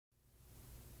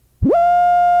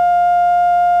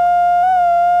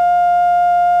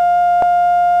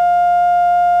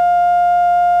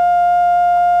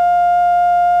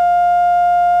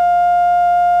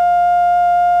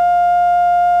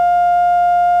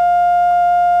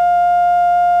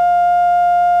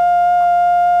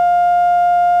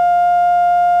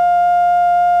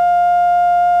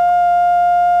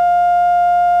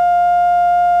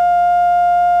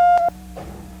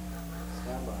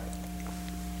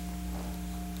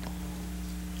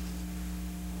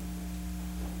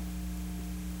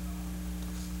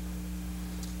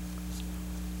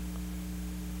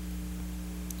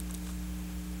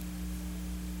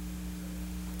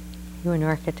You an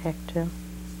architect too?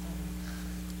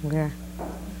 Yeah.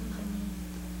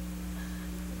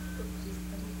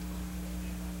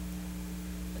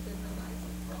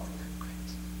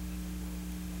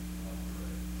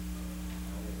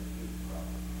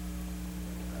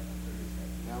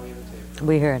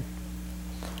 We heard.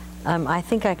 I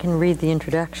think I can read the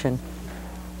introduction.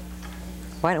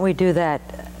 Why don't we do that?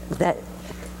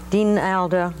 Dean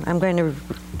Aldo, I'm going to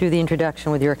do the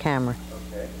introduction with your camera.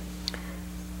 Okay.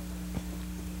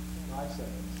 5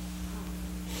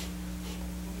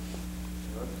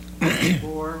 seconds.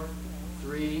 4,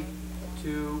 3,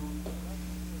 2.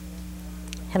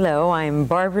 Hello, I'm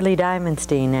Barbara Lee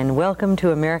Diamonstein, and welcome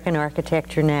to American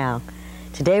Architecture Now.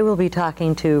 Today we'll be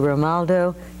talking to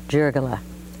Romaldo Giurgola.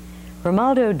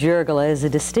 Romaldo Giurgola is a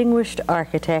distinguished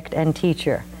architect and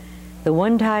teacher, the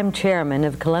one-time chairman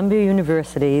of Columbia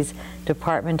University's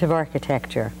Department of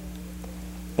Architecture,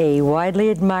 a widely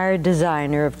admired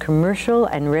designer of commercial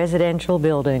and residential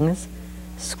buildings,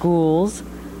 schools,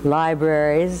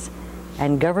 libraries,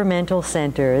 and governmental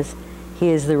centers. He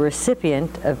is the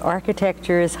recipient of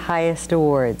architecture's highest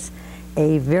awards.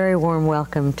 A very warm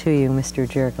welcome to you, Mr.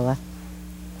 Giurgola.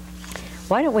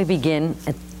 Why don't we begin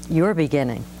at your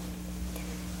beginning?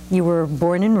 You were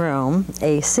born in Rome,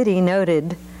 a city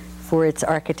noted for its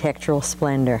architectural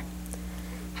splendor.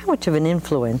 How much of an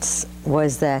influence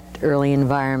was that early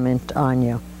environment on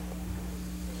you?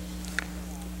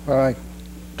 Well, I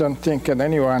don't think that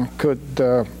anyone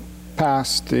could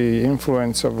pass the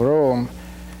influence of Rome,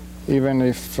 even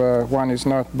if one is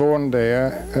not born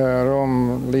there.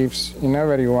 Rome leaves in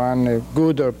everyone a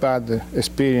good or bad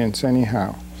experience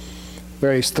anyhow,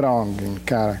 very strong in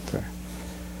character.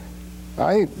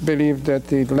 I believe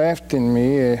that it left in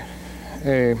me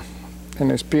an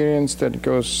experience that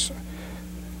goes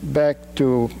back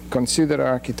to consider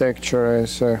architecture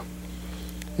as,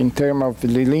 in terms of the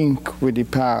link with the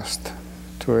past,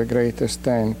 to a great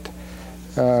extent,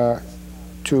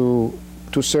 to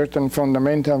certain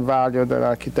fundamental value that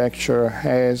architecture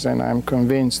has, and I'm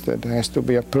convinced that has to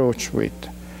be approached with.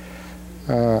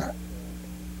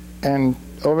 And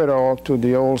overall to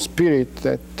the whole spirit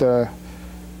that the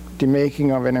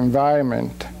making of an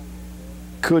environment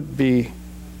could be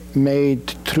made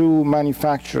through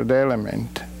manufactured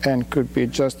element and could be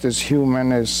just as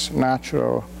human, as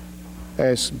natural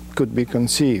as could be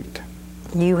conceived.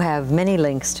 You have many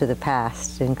links to the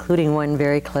past, including one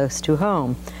very close to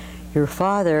home. Your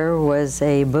father was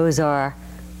a Beaux-Arts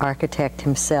architect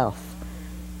himself.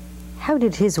 How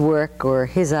did his work or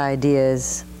his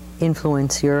ideas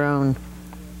influence your own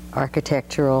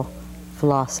architectural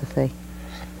philosophy?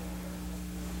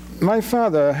 My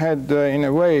father had, in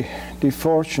a way, the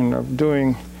fortune of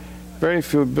doing very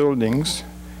few buildings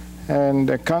and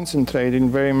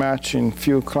concentrating very much in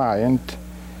few clients.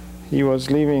 He was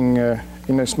living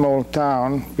in a small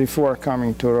town before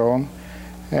coming to Rome,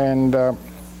 and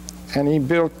he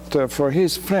built for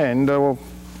his friend 4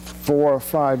 or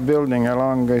 5 buildings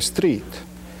along a street.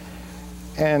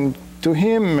 And to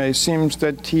him, it seems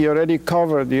that he already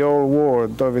covered the whole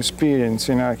world of experience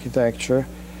in architecture.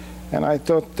 And I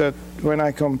thought that when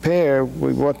I compare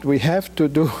with what we have to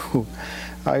do,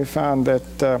 I found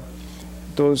that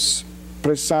those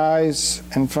precise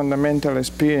and fundamental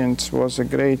experience was a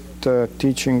great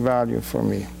teaching value for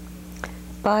me.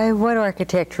 By what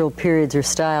architectural periods or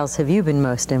styles have you been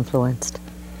most influenced?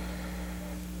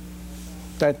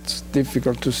 That's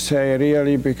difficult to say,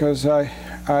 really, because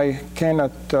I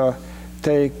cannot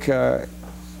take an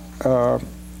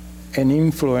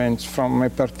influence from a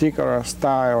particular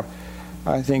style.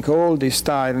 I think all the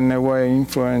style in a way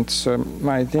influence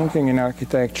my thinking in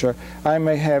architecture. I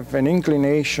may have an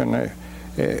inclination,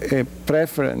 a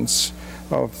preference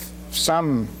of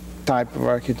some type of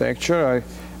architecture.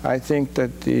 I think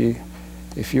that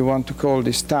if you want to call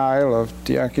the style of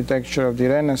the architecture of the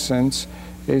Renaissance,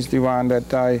 is the one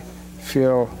that I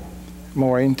feel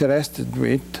more interested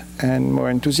with and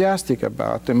more enthusiastic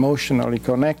about, emotionally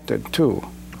connected to.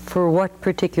 For what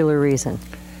particular reason?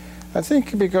 I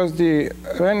think because the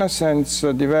Renaissance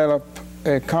developed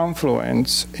a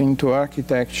confluence into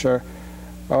architecture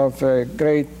of a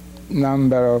great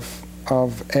number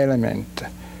of elements.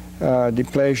 The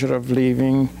pleasure of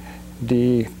living,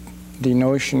 the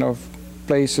notion of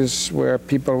places where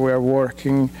people were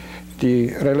working,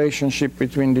 the relationship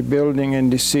between the building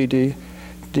and the city,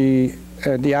 the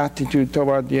attitude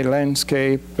toward the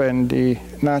landscape and the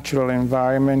natural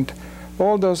environment.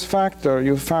 All those factors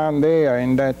you found there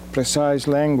in that precise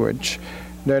language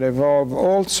that evolved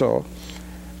also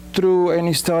through an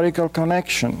historical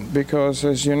connection, because,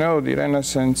 as you know, the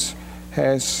Renaissance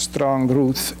has strong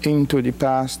roots into the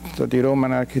past, the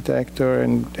Roman architecture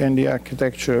and the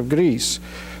architecture of Greece.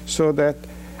 So that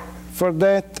for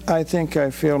that, I think I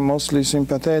feel mostly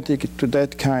sympathetic to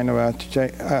that kind of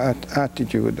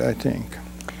attitude, I think.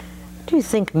 What do you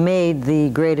think made the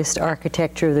greatest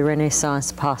architecture of the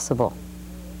Renaissance possible?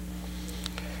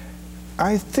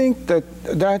 I think that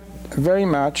very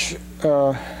much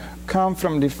come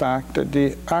from the fact that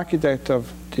the architects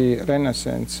of the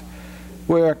Renaissance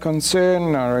were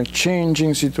concerned or a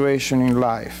changing situation in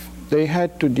life. They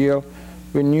had to deal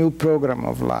with a new program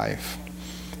of life.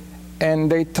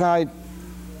 And they tried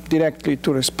directly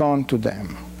to respond to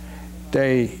them.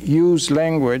 They used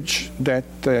language that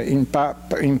in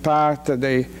part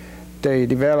they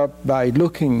developed by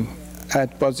looking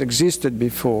at what existed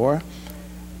before.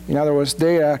 In other words,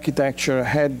 their architecture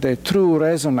had the true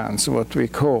resonance, what we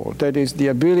call. That is the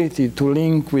ability to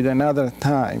link with another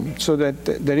time, so that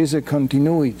there is a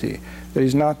continuity. There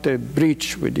is not a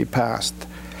breach with the past.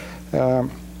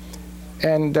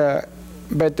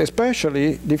 But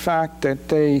especially the fact that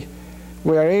they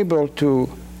were able to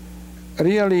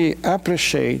really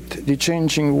appreciate the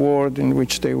changing world in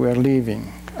which they were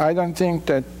living. I don't think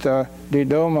that the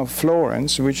Dome of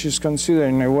Florence, which is considered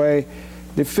in a way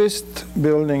the first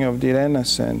building of the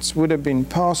Renaissance, would have been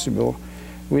possible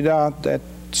without that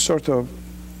sort of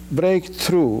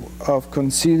breakthrough of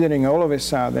considering all of a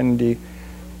sudden the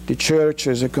church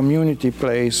as a community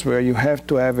place where you have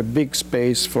to have a big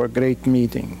space for a great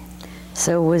meeting.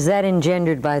 So was that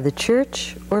engendered by the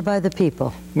church or by the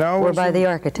people? No, or by the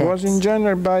architects? It was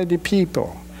engendered by the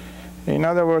people. In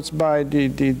other words, by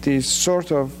the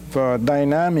sort of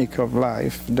dynamic of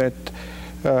life that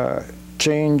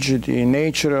changed the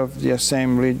nature of the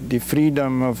assembly, the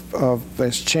freedom of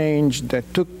exchange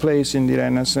that took place in the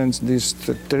Renaissance, this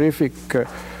terrific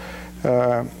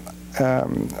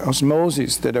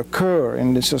osmosis that occurred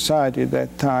in the society at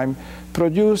that time,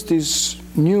 produced these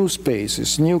new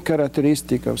spaces, new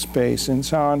characteristic of space and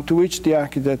so on, to which the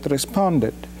architect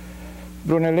responded.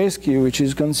 Brunelleschi, which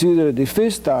is considered the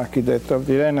first architect of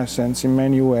the Renaissance in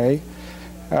many ways,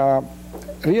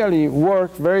 really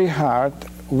worked very hard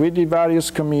with the various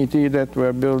committees that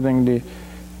were building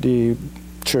the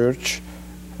church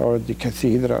or the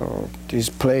cathedral or this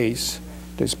place,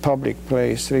 this public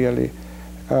place, really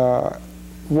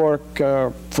worked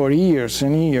for years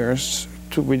and years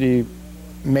with the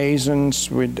masons,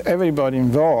 with everybody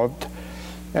involved,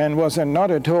 and was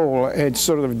not at all a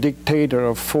sort of dictator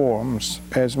of forms,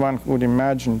 as one would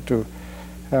imagine to,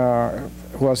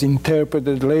 was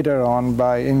interpreted later on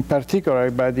by, in particular,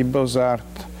 by the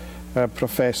Beaux-Arts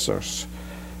professors.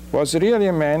 Was really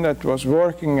a man that was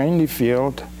working in the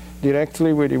field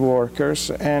directly with the workers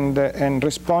and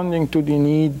responding to the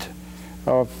need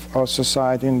of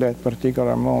society in that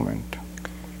particular moment.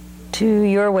 To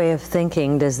your way of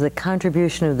thinking, does the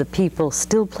contribution of the people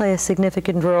still play a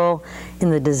significant role in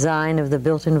the design of the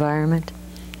built environment?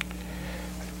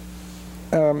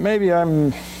 Maybe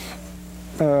I'm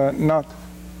not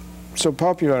so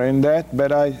popular in that,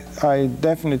 but I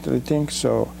definitely think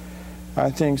so. I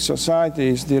think society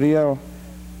is the real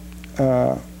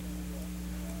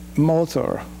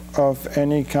motor of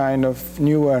any kind of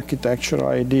new architectural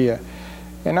idea.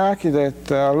 An architect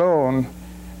alone,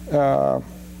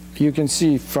 you can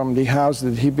see from the house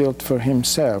that he built for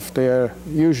himself, they are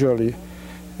usually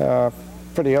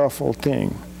pretty awful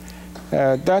thing.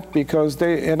 That because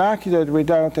an architect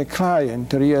without a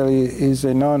client really is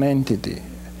a non-entity.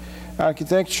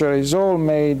 Architecture is all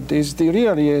made,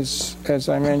 really is, as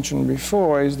I mentioned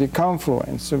before, is the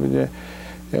confluence of a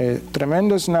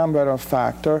tremendous number of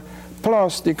factors,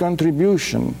 plus the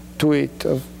contribution to it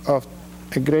of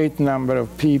a great number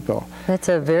of people. That's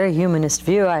a very humanist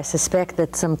view. I suspect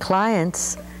that some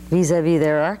clients, vis-a-vis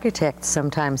their architects,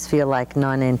 sometimes feel like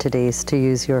non-entities, to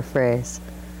use your phrase.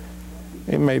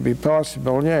 It may be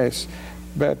possible, yes.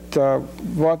 But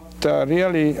what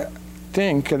really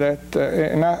think that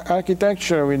an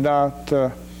architecture without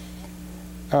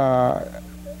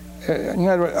in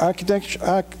other words,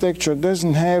 architecture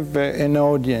doesn't have an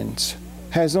audience,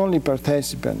 has only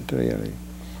participant really,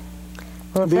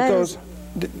 well, because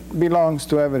it belongs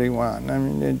to everyone. I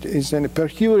mean, it is a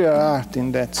peculiar art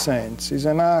in that sense. It's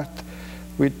an art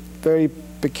with very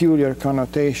peculiar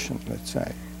connotation, let's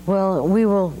say. Well, we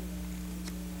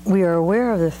are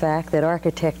aware of the fact that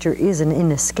architecture is an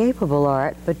inescapable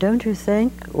art, but don't you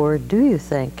think, or do you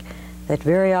think, that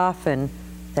very often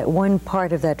that one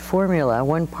part of that formula,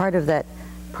 one part of that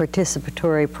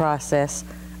participatory process,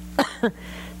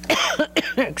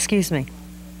 excuse me,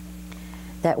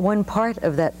 that one part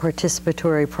of that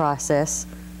participatory process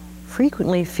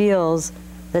frequently feels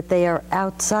that they are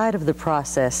outside of the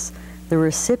process, the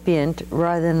recipient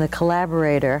rather than the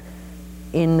collaborator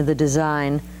in the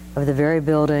design of the very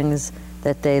buildings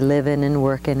that they live in and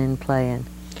work in and play in?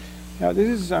 Now, this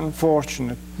is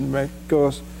unfortunate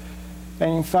because,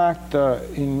 and in fact,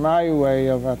 in my way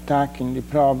of attacking the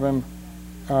problem,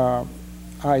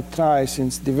 I try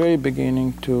since the very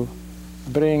beginning to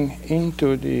bring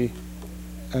into the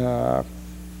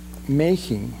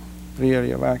making,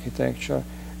 really, of architecture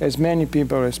as many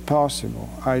people as possible.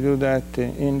 I do that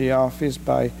in the office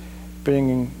by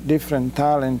bringing different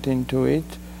talent into it,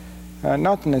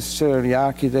 not necessarily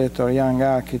architect or young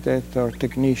architect or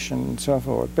technician and so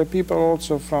forth, but people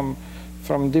also from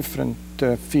different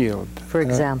fields. For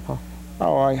example?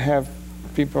 I have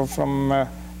people from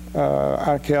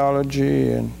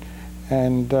archaeology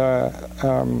and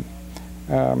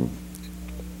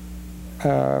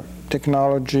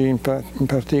technology in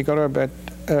particular, but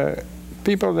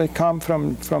people that come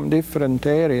from different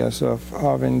areas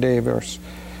of endeavors,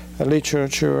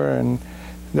 literature, and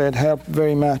that help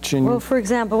very much in... Well, for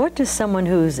example, what does someone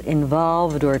who's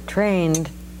involved or trained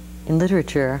in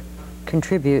literature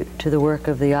contribute to the work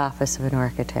of the office of an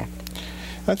architect?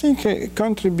 I think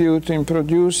contribute in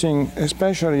producing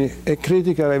especially a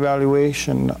critical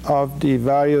evaluation of the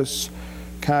various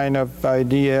kind of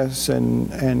ideas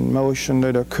and motion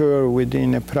that occur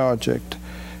within a project.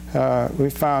 We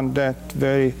found that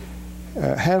very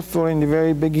helpful in the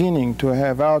very beginning to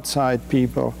have outside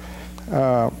people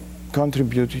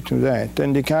contributing to that.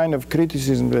 And the kind of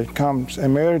criticism that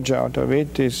emerge out of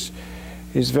it is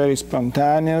very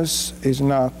spontaneous, is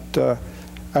not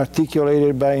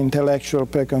articulated by intellectual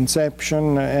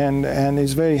preconception, and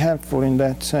is very helpful in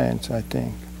that sense, I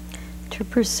think. To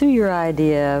pursue your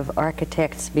idea of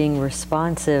architects being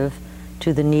responsive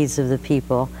to the needs of the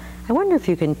people, I wonder if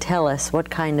you can tell us what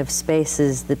kind of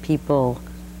spaces the people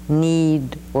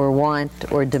need or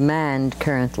want or demand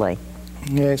currently.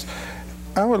 Yes,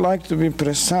 I would like to be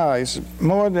precise.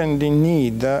 More than the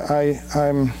need,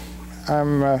 I'm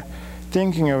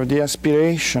thinking of the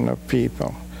aspiration of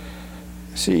people.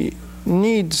 See,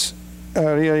 needs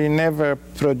really never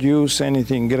produce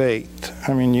anything great.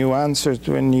 I mean, you answer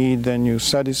to a need and you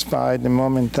satisfy the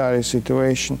momentary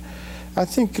situation. I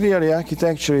think really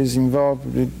architecture is involved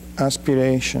with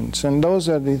aspirations, and those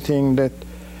are the things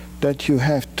that you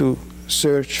have to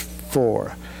search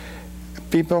for.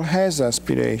 People has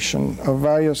aspiration of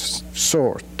various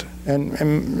sort, and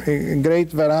a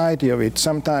great variety of it.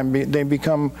 Sometimes they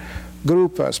become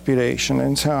group aspiration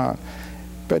and so on.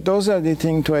 But those are the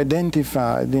things to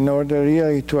identify in order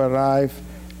really to arrive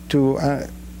to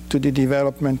the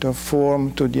development of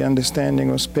form, to the understanding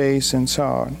of space and so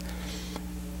on.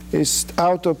 It's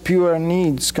out of pure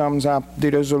needs comes up the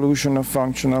resolution of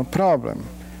functional problem,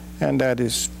 and that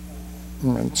is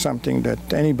something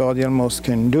that anybody almost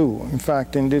can do. In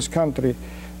fact, in this country,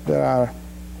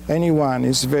 anyone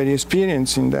is very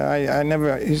experienced in that.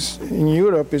 In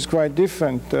Europe, it's quite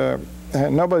different.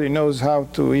 Nobody knows how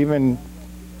to even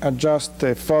adjust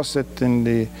a faucet in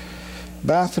the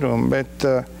bathroom,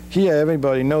 but here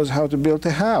everybody knows how to build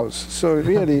a house. So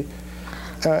really,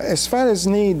 as far as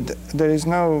need, there is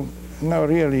no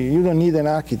really, you don't need an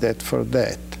architect for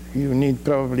that. You need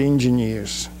probably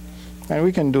engineers. And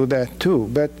we can do that too.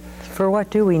 But for what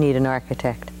do we need an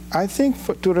architect? I think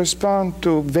to respond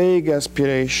to vague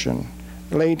aspiration,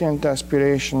 latent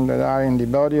aspiration that are in the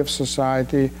body of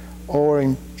society or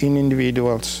in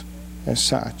individuals as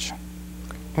such.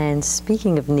 And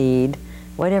speaking of need,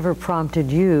 whatever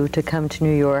prompted you to come to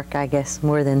New York, I guess,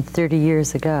 more than 30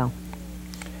 years ago?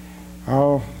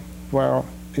 Oh, well,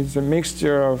 it's a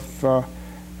mixture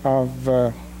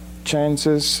of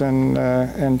chances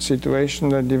and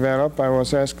situations that develop. I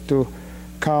was asked to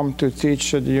come to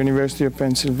teach at the University of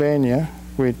Pennsylvania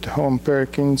with Holm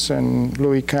Perkins and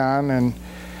Louis Kahn and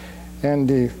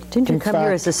the... Didn't you come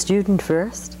here as a student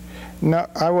first? No,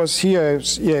 I was here,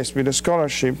 yes, with a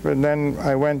scholarship, but then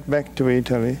I went back to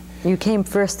Italy. You came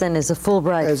first then as a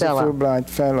Fulbright fellow? As a Fulbright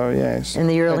fellow, yes. In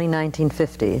the early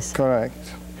 1950s?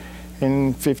 Correct,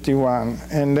 in '51.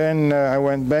 And then I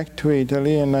went back to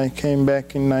Italy, and I came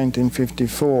back in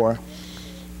 1954.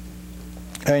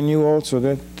 I knew also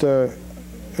that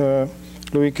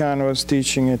Louis Kahn was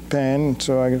teaching at Penn,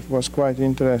 so I was quite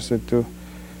interested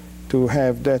to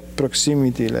have that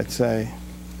proximity, let's say.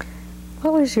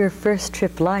 What was your first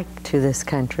trip like to this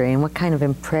country, and what kind of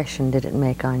impression did it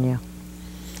make on you?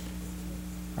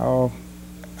 Oh,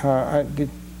 the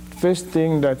first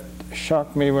thing that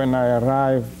shocked me when I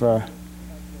arrived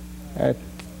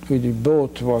with the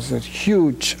boat was a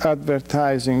huge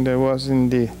advertising that was in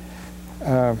the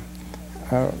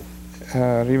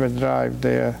River Drive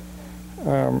there,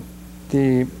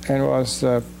 It was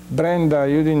Brenda,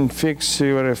 you didn't fix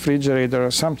your refrigerator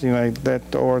or something like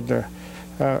that order.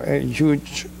 A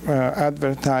huge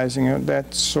advertising of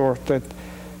that sort that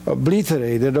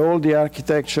obliterated all the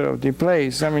architecture of the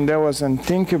place. I mean, that was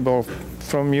unthinkable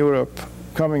from Europe,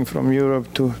 coming from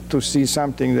Europe to see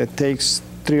something that takes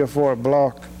 3 or 4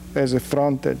 blocks as a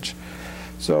frontage.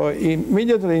 So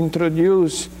immediately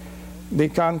introduced the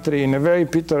country in a very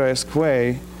picturesque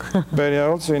way, but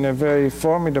also in a very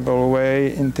formidable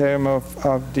way in terms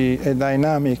of the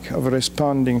dynamic of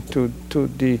responding to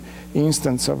the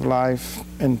instance of life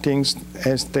and things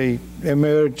as they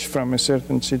emerge from a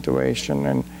certain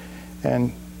situation,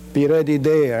 and be ready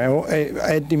there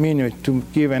at the minute to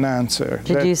give an answer.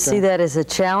 Did you see that as a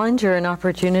challenge or an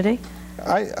opportunity?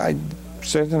 I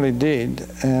certainly did,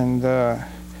 and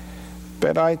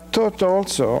but I thought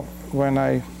also when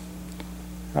I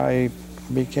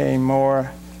became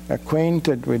more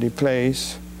acquainted with the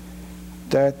place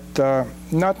that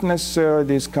not necessarily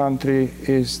this country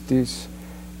is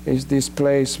this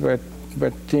place where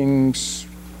things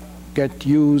get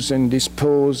used and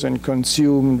disposed and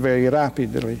consumed very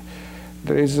rapidly.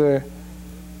 There is an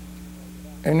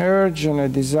urge and a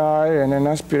desire and an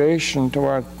aspiration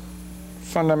toward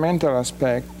fundamental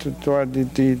aspect, toward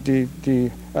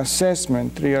the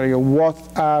assessment really of what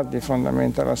are the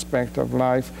fundamental aspects of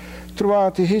life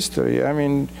throughout the history. I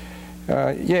mean,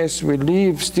 yes, we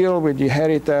live still with the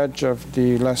heritage of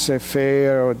the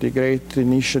laissez-faire or the great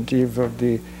initiative of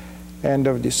the end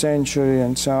of the century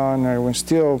and so on, and we're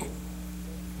still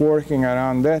working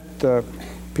around that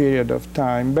period of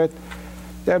time. But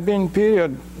there have been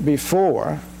periods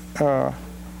before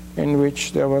in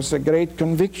which there was a great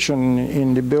conviction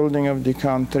in the building of the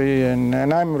country, and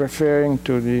I'm referring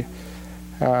to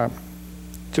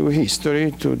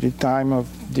history, to the time of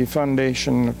the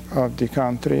foundation of the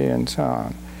country and so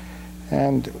on.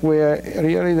 And where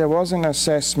really there was an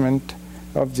assessment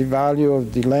of the value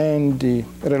of the land, the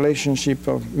relationship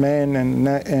of man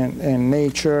and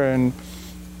nature, and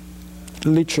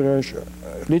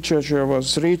literature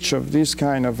was rich of this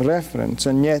kind of reference,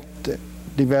 and yet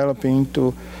developing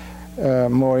into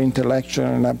more intellectual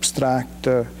and abstract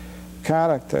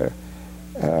character.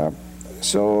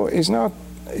 So it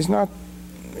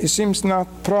seems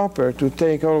not proper to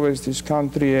take always this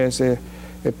country as a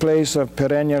place of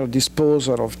perennial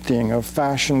disposal of things, of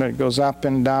fashion that goes up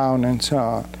and down and so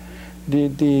on.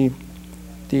 The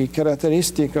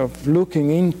characteristic of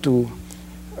looking into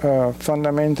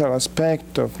fundamental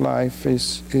aspect of life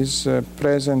is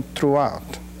present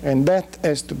throughout, and that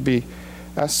has to be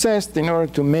assessed in order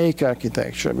to make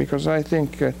architecture, because I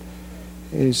think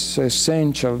it's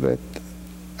essential that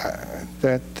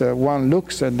one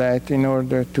looks at that in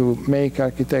order to make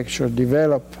architecture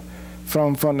develop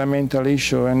from fundamental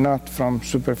issue and not from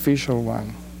superficial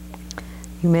one.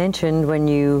 You mentioned when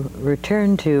you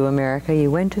returned to America, you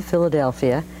went to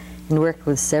Philadelphia and worked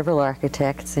with several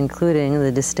architects, including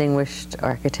the distinguished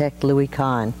architect Louis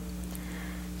Kahn.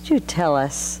 Could you tell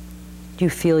us, do you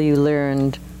feel you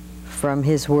learned from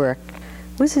his work?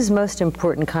 Was his most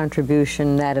important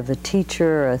contribution that of a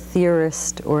teacher, a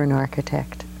theorist, or an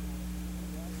architect?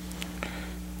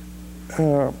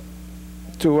 To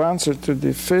answer to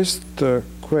the first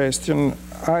question,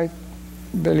 I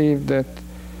believe that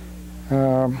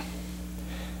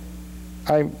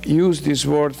I use this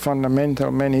word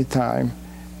fundamental many times,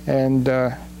 and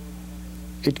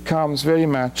it comes very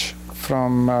much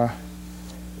from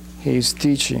his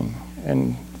teaching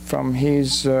and from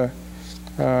his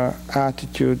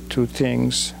attitude to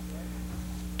things,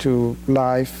 to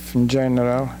life in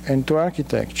general, and to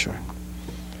architecture.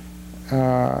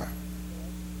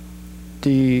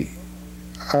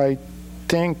 I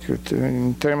think,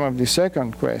 in terms of the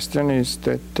second question, is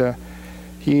that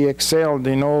he excelled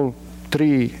in all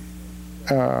 3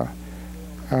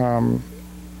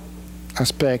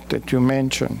 aspects that you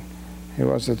mentioned. He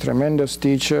was a tremendous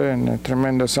teacher and a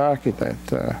tremendous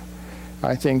architect.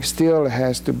 I think still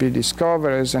has to be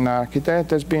discovered as an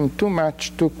architect. Has been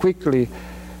too quickly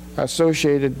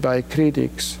associated by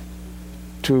critics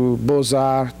to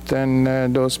Beaux-Arts and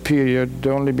those periods,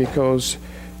 only because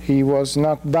he was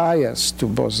not biased to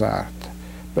Beaux-Arts,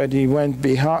 but he went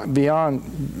beyond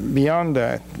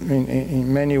that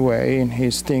in many ways in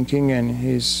his thinking and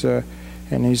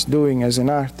his doing as an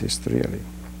artist, really.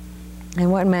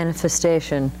 And what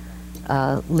manifestation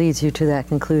leads you to that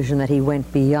conclusion that he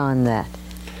went beyond that?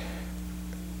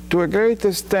 To a great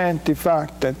extent, the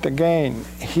fact that, again,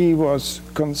 he was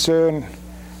concerned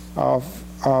of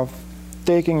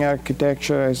taking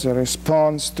architecture as a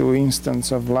response to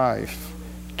instance of life,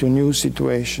 to new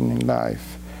situation in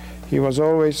life. He was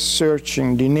always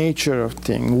searching the nature of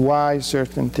things, why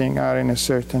certain things are in a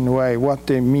certain way, what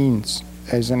they mean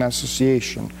as an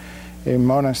association, a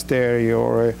monastery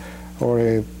or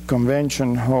a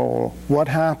convention hall, what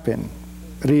happened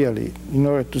really in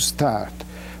order to start,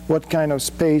 what kind of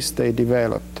space they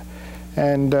developed,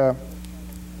 and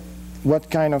what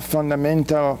kind of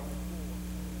fundamental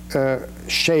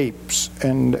shapes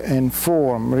and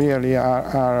form really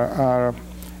are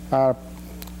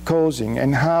causing,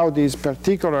 and how this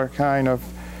particular kind of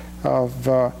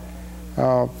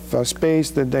space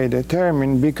that they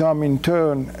determine become in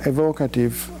turn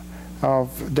evocative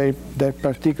of that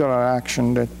particular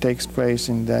action that takes place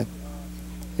in that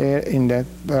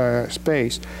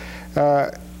space.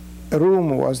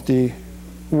 Room was the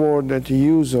word that he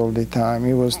used all the time.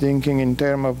 He was thinking in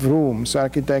terms of rooms.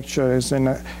 Architecture is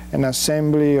an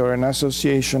assembly or an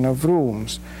association of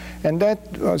rooms. And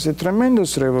that was a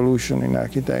tremendous revolution in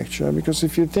architecture, because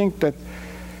if you think that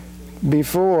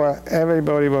before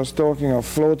everybody was talking of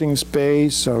floating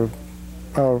space or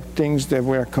things that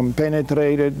were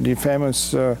compenetrated, the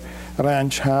famous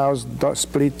ranch house,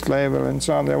 split level and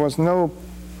so on, there was no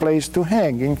place to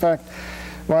hang. In fact,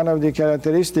 one of the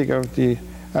characteristics of the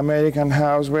American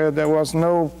house where there was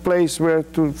no place where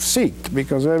to sit,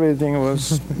 because everything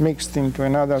was mixed into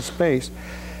another space.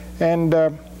 And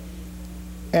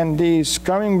this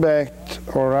coming back,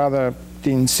 or rather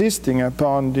the insisting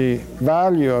upon the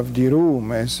value of the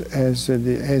room as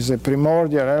a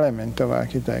primordial element of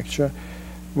architecture,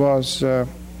 was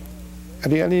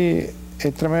really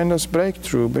a tremendous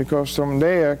breakthrough, because from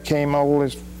there came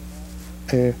always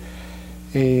a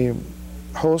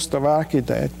host of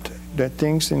architects that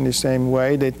thinks in the same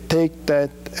way. They take that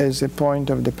as a point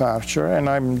of departure, and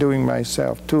I'm doing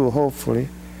myself too, hopefully.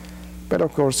 But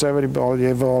of course, everybody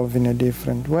evolves in a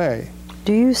different way.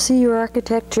 Do you see your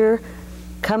architecture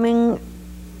coming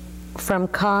from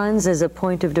Kahn's as a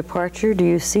point of departure? Do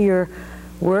you see your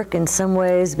work in some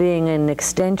ways being an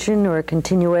extension or a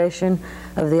continuation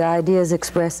of the ideas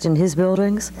expressed in his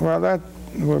buildings? Well, that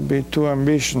would be too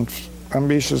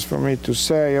ambitious for me to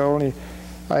say. Only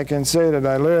I can say that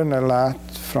I learn a lot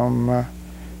from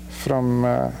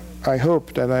I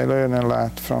hope that I learn a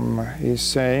lot from his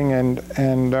saying,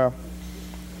 and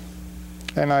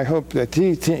I hope that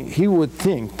he would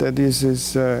think that this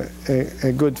is a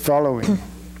good following.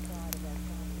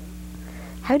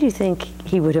 How do you think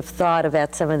he would have thought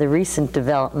about some of the recent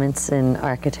developments in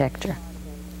architecture?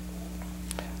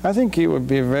 I think he would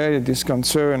be very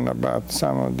disconcerted about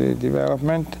some of the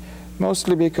development,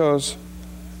 mostly because,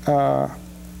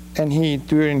 and he,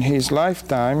 during his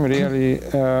lifetime, really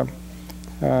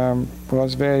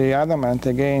was very adamant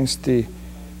against the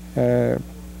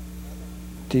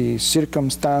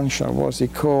circumstantial,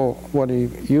 what he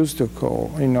used to call,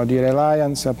 the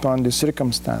reliance upon the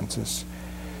circumstances,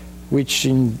 which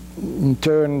in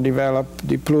turn developed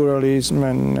the pluralism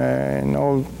and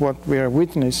all what we are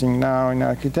witnessing now in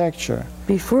architecture.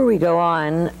 Before we go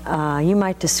on, you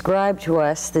might describe to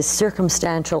us this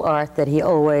circumstantial art that he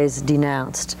always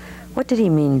denounced. What did he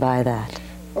mean by that?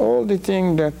 All the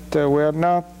things that were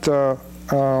not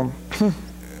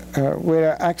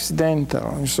were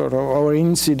accidental, sort of, or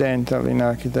incidental in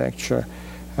architecture,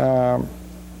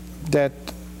 that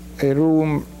a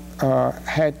room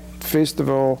had, first of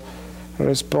all,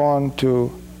 respond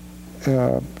to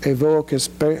evoke a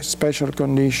special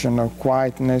condition of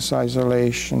quietness,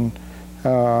 isolation,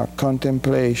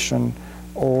 contemplation,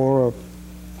 or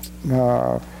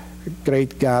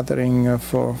great gathering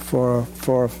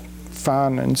for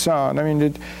fun and so on. I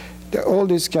mean, all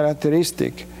these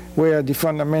characteristics were the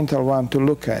fundamental one to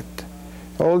look at.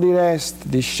 All the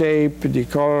rest, the shape, the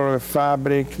color of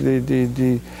fabric,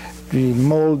 the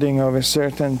molding of a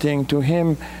certain thing, to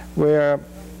him were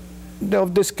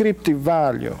of descriptive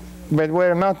value, but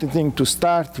were not the thing to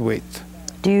start with.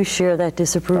 Do you share that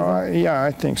disapproval? Yeah,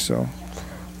 I think so.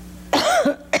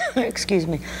 Excuse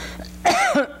me.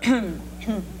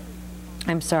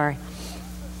 I'm sorry.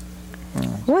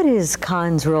 What is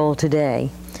Kahn's role today?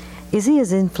 Is he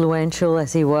as influential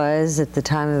as he was at the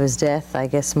time of his death, I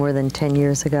guess more than 10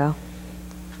 years ago?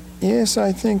 Yes,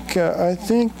 I think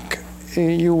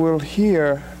you will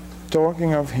hear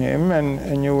talking of him,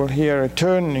 and you will hear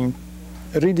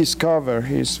rediscover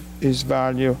his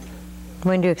value.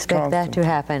 When do you expect that to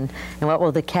happen, and what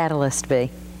will the catalyst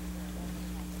be?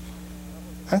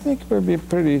 I think it will be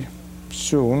pretty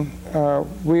soon.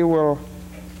 We will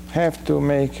have to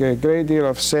make a great deal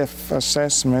of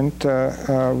self-assessment.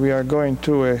 We are going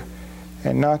through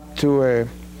not to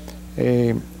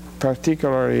a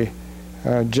particularly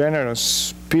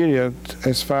generous period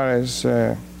as far as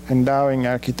endowing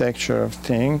architecture of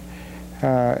things.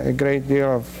 A great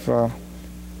deal of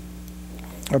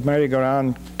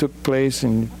merry-go-round took place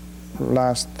in the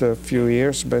last few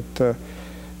years, but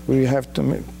we have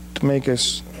to make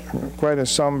quite a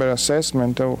somber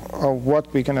assessment of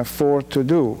what we can afford to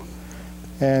do.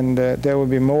 And there will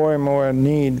be more and more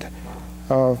need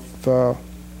of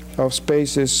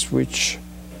spaces which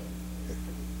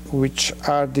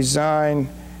are designed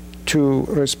to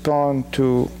respond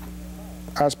to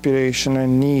aspiration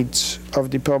and needs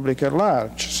of the public at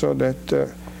large, so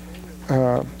that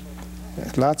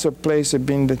lots of places have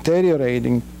been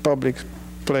deteriorating public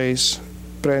place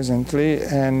presently,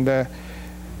 and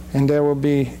there will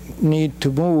be need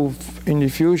to move in the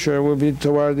future will be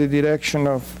toward the direction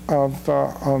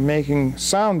of making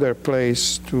sounder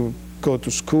place to go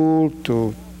to school,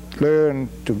 to learn,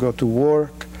 to go to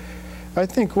work. I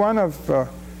think one of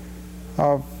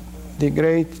the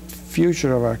great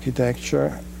future of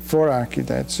architecture for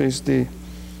architects is the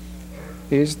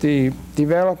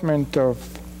development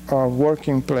of a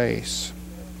working place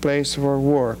for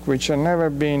work, which have never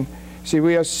been. See,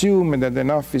 we assume that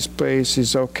an office place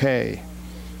is okay,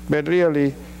 but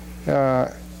really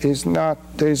is not.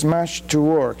 There is much to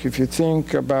work. If you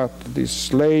think about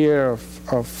this layer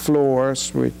of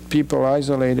floors with people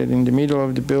isolated in the middle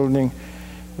of the building,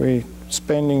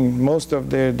 spending most of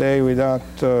their day without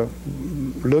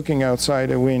looking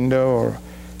outside a window or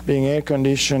being air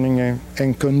conditioning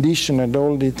and conditioned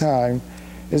all the time,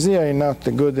 is really not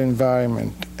a good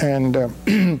environment. And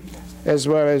as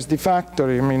well as the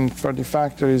factory, I mean, for the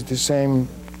factory is the same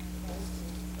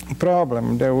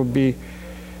problem. There will be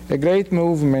a great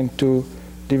movement to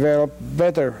develop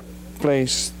better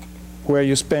place where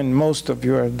you spend most of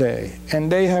your day.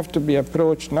 And they have to be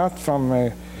approached not from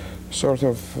a sort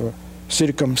of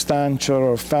circumstantial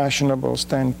or fashionable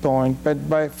standpoint,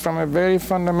 but from a very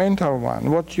fundamental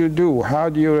one. What you do, how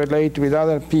do you relate with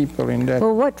other people in that?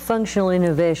 Well, what functional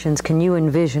innovations can you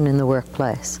envision in the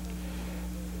workplace?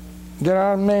 There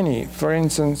are many. For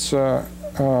instance, the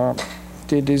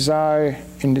desire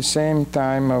in the same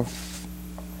time of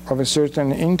a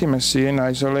certain intimacy and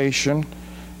isolation.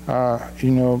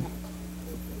 You know,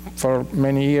 for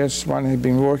many years one has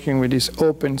been working with this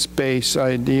open space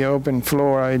idea, open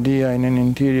floor idea in an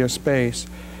interior space.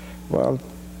 Well,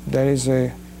 there is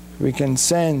we can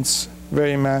sense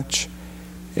very much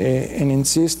an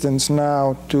insistence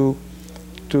now to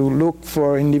look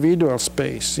for individual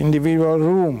space, individual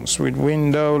rooms with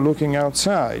window looking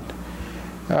outside.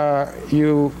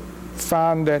 You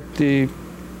found that the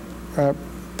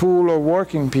pool of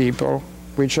working people,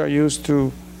 which are used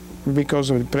to, because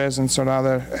of the presence of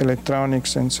other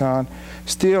electronics and so on,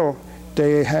 still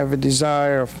they have a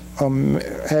desire of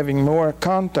having more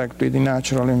contact with the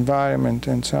natural environment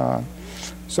and so on.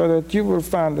 So that you will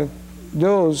find that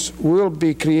those will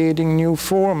be creating new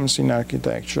forms in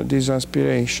architecture, this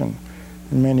aspiration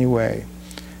in many ways.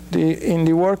 In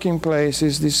the working place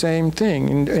is the same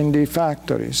thing, in the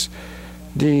factories.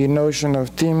 The notion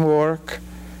of teamwork,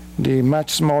 the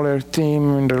much smaller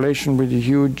team in relation with the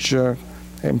huge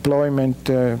employment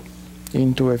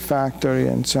into a factory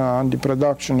and so on, the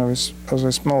production of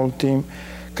a small team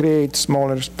creates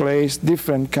smaller place,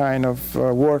 different kind of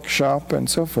workshop and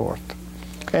so forth.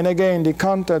 And again, the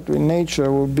contact with nature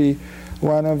will be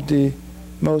one of the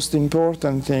most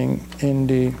important things in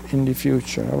the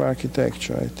future of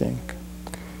architecture, I think.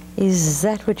 Is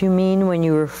that what you mean when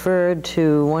you referred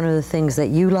to one of the things that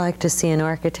you like to see in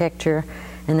architecture,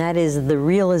 and that is the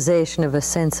realization of a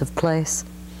sense of place?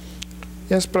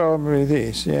 Yes, probably it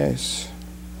is, yes,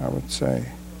 I would say.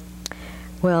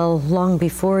 Well, long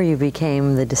before you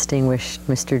became the distinguished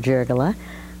Mr. Giurgola,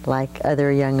 like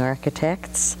other young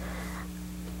architects,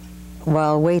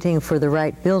 while waiting for the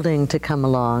right building to come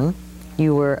along,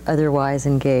 you were otherwise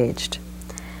engaged.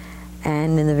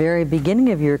 And in the very beginning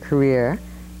of your career,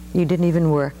 you didn't even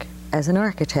work as an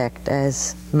architect,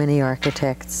 as many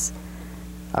architects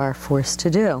are forced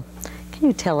to do. Can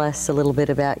you tell us a little bit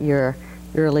about your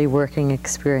early working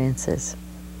experiences?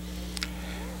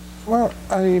 Well,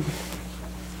 I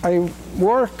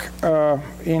work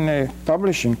in a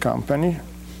publishing company.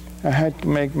 I had to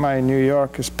make my New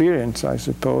York experience, I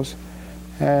suppose,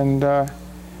 and that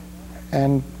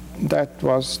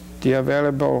was the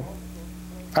available.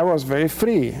 I was very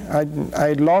free.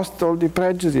 I lost all the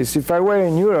prejudice. If I were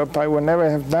in Europe, I would never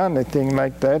have done a thing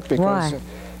like that, because why?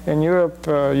 In Europe,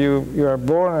 you are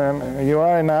born and you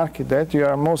are an architect. You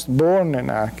are most born an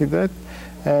architect,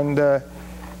 and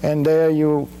there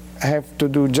you have to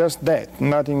do just that,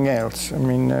 nothing else. I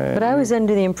mean. But I was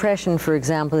under the impression, for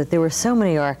example, that there were so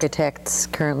many architects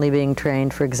currently being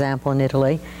trained, for example, in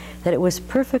Italy, that it was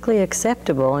perfectly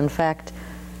acceptable. In fact,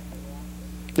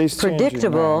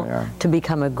 predictable now, yeah. to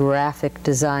become a graphic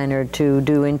designer, to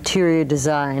do interior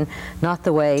design, not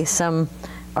the way some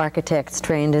architects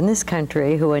trained in this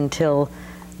country who, until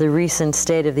the recent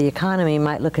state of the economy,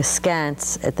 might look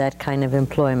askance at that kind of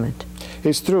employment.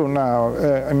 It's true now.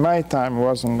 In my time it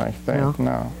wasn't like that.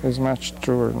 No, it's much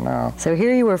truer now. So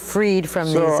here you were freed from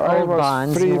these old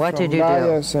bonds, and what did you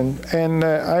do? And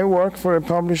I worked for a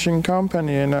publishing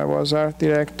company, and I was art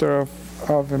director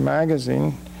of a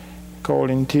magazine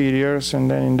called Interiors and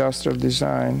then Industrial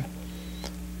Design.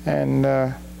 And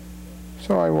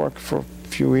so I worked for a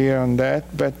few years on that,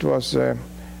 but it was a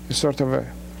sort of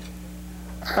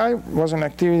was an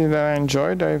activity that I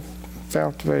enjoyed. I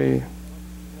felt very...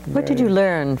 What did you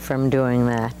learn from doing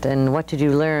that? And what did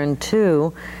you learn,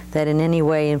 too, that in any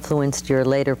way influenced your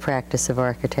later practice of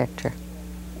architecture?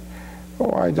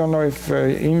 Oh, I don't know if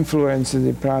influenced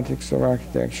the practice of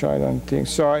architecture. I don't think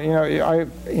so. You know,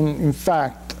 in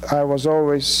fact, I was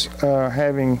always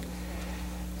having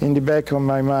in the back of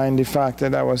my mind the fact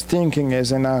that I was thinking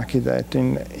as an architect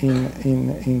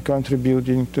in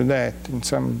contributing to that in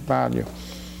some value,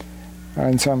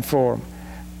 in some form.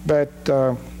 But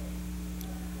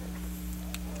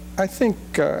I think,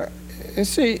 you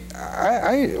see,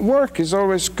 work is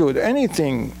always good.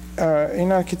 Anything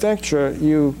in architecture,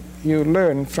 you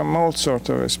learn from all sorts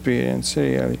of experience,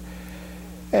 really.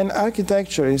 And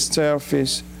architecture itself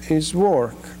is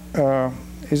work.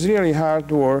 It's really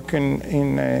hard work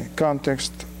in a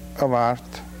context of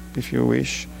art, if you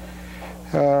wish.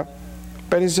 But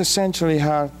it's essentially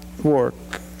hard work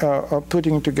of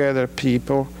putting together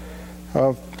people,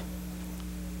 of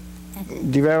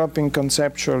developing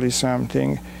conceptually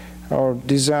something, or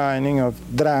designing, of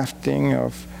drafting,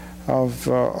 of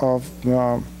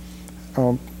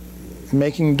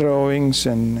making drawings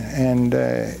and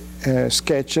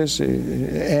sketches,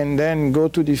 and then go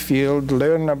to the field,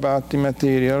 learn about the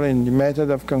material and the method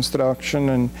of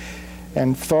construction,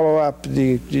 and follow up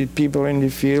the people in the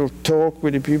field, talk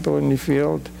with the people in the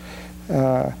field.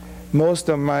 Most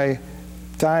of my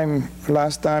time,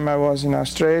 last time I was in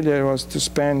Australia, was to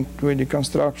spend with the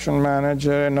construction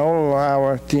manager and all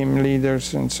our team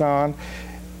leaders and so on,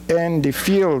 and the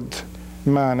field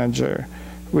manager,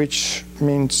 which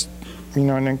means, you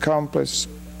know, an accomplished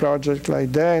project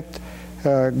like that,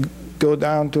 go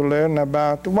down to learn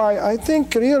about why. I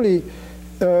think really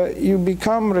you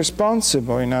become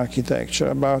responsible in architecture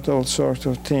about all sorts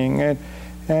of things,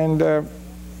 and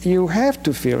you have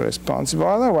to feel responsible,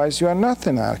 otherwise you are not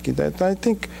an architect. I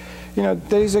think, you know,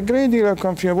 there is a great deal of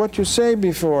confusion. What you say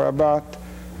before about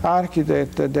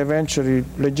architects that eventually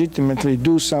legitimately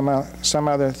do some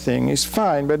other thing is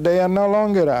fine, but they are no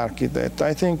longer architects.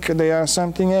 I think they are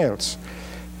something else.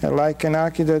 Like an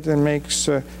architect that makes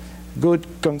a good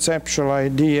conceptual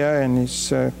idea and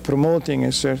is promoting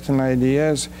a certain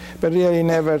ideas, but really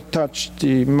never touched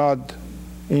the mud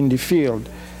in the field.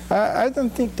 I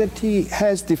don't think that he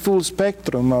has the full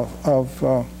spectrum of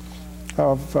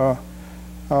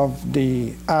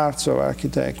the arts of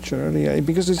architecture, really,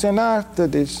 because it's an art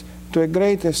that is, to a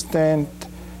great extent,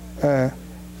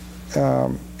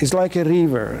 is like a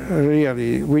river,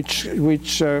 really, which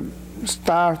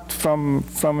start from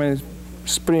a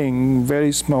spring,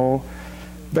 very small,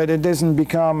 but it doesn't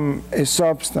become a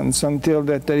substance until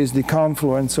that there is the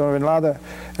confluence of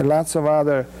lots of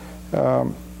other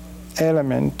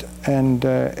element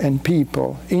and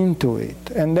people into it,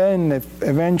 and then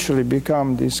eventually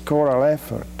become this choral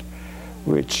effort,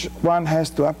 which one has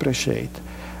to appreciate.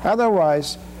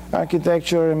 Otherwise,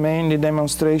 architecture remains the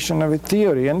demonstration of a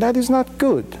theory, and that is not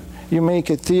good. You make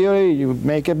a theory, you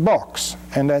make a box,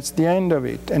 and that's the end of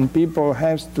it. And people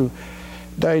have to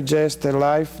digest a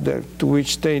life to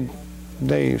which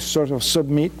they sort of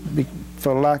submit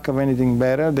for lack of anything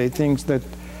better. They think that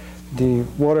the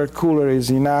water cooler is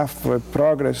enough for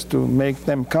progress to make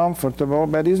them comfortable,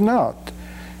 but it's not.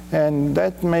 And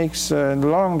that makes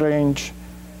long-range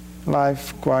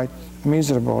life quite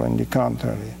miserable, in the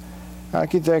contrary.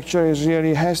 Architecture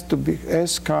really has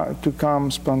to come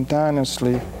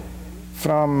spontaneously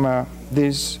from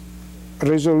this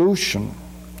resolution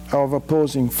of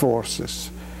opposing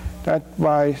forces. That's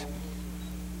why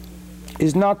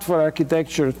it's not for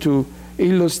architecture to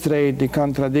illustrate the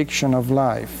contradiction of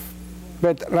life,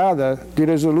 but rather the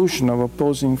resolution of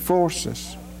opposing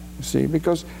forces, you see,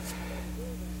 because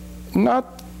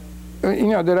not, you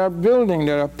know, there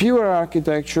are pure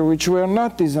architecture which were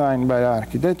not designed by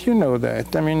architects, you know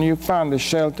that. I mean, you found a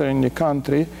shelter in the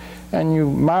country and you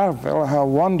marvel how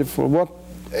wonderful, what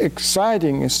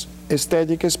exciting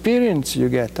aesthetic experience you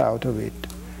get out of it.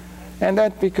 And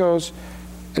that because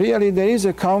really there is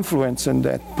a confluence in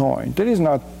that point. There is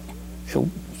not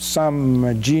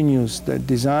some genius that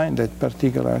designed that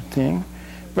particular thing.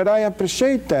 But I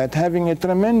appreciate that having a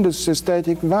tremendous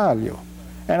aesthetic value.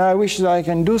 And I wish that I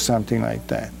can do something like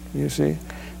that, you see.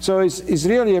 So it's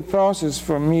really a process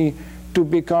for me to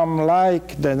become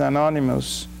like that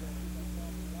anonymous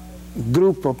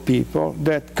group of people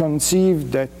that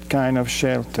conceive that kind of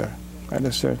shelter at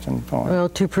a certain point. Well,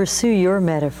 to pursue your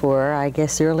metaphor, I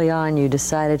guess early on you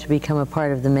decided to become a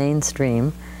part of the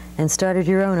mainstream and started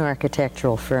your own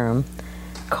architectural firm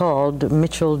called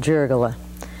Mitchell Giurgola.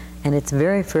 And its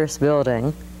very first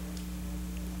building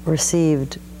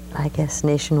received, I guess,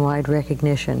 nationwide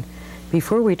recognition.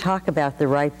 Before we talk about the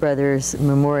Wright Brothers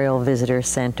Memorial Visitor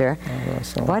Center,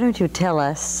 why don't you tell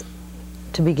us,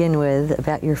 to begin with,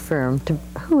 about your firm?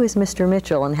 Who is Mr.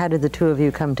 Mitchell, and how did the two of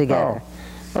you come together?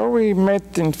 Oh, we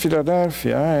met in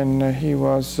Philadelphia, and he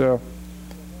was,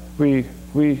 we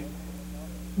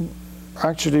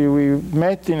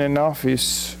met in an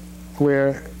office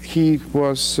where he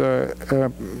was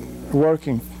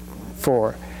working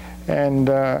for, and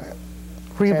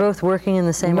were you both working in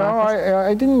the same office? No,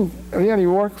 I didn't really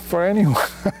work for anyone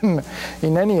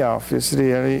in any office,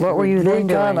 really. What were you then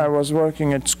doing? I was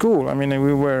working at school. I mean,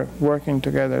 we were working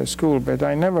together at school, but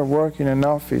I never worked in an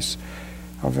office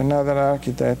of another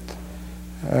architect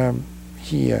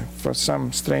here for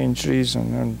some strange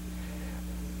reason.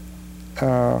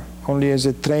 And only as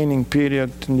a training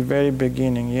period in the very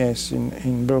beginning, yes,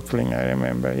 in Brooklyn, I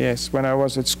remember, yes, when I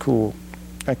was at school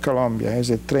at Columbia,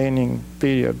 as a training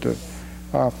period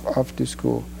of the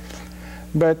school.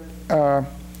 But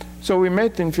so we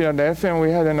met in Philadelphia, and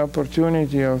we had an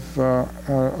opportunity of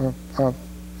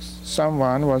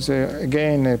someone was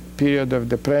again a period of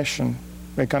depression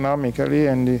economically,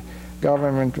 and the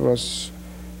government was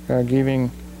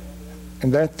giving,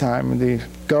 at that time the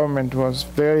government was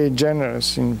very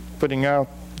generous in putting out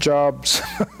jobs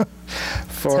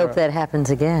for, let's hope that happens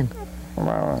again.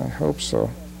 Well, I hope so.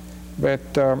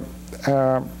 But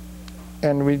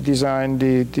and we designed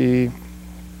the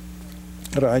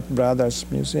Wright Brothers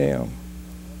Museum.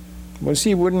 Well,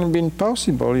 see, it wouldn't have been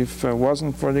possible if it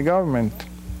wasn't for the government,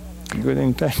 good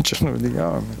intention of the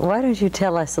government. Why don't you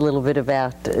tell us a little bit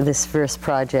about this first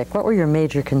project? What were your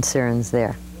major concerns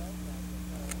there?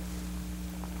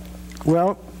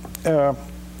 Well,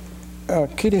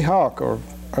 Kitty Hawk, or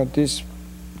this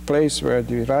place where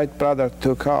the Wright brothers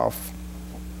took off,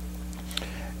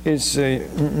 is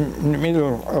in the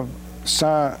middle of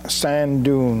sand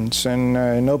dunes and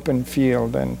an open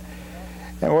field, and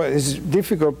it's a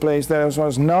difficult place. There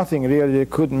was nothing really that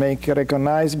could make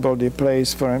recognizable the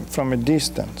place from a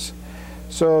distance.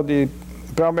 So the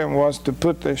problem was to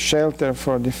put a shelter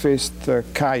for the first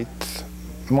kite,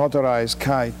 motorized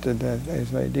kite,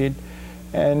 as I did,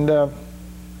 and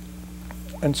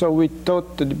so we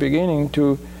thought at the beginning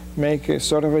to make a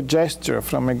sort of a gesture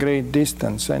from a great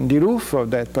distance, and the roof of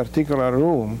that particular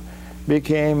room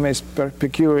became a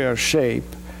peculiar shape,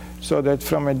 so that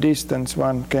from a distance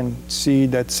one can see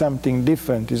that something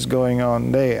different is going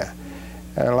on there,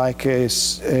 like a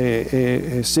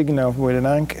signal with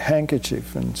an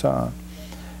handkerchief and so on.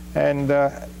 And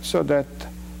so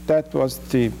that was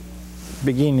the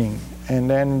beginning. And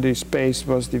then the space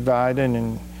was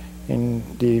divided in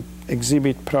the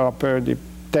exhibit proper, the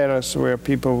terrace where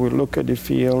people would look at the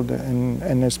field,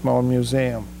 and a small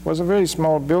museum. It was a very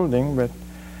small building, but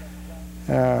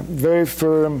very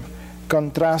firm,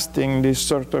 contrasting this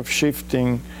sort of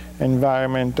shifting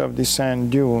environment of the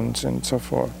sand dunes and so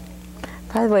forth.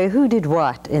 By the way, who did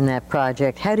what in that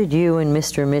project? How did you and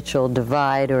Mr. Mitchell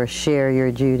divide or share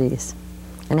your duties?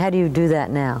 And how do you do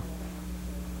that now?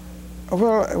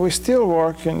 Well, we still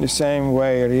work in the same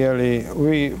way, really.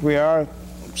 We are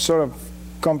sort of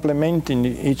complementing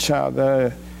each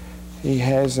other. He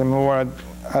has a more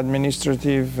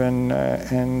administrative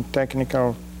and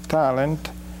technical talent,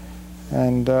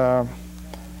 and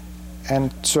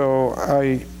so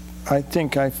I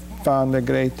think I found a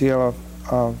great deal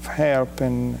of help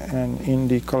and in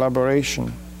the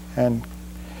collaboration, and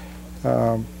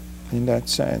in that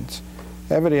sense.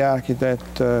 Every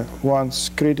architect wants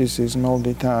criticism all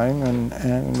the time,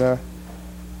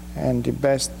 and the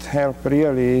best help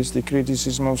really is the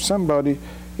criticism of somebody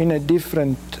in a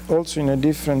different, also in a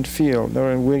different field,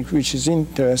 or which is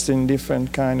interested in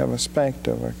different kind of aspect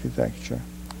of architecture.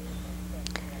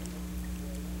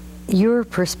 Your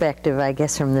perspective, I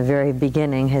guess, from the very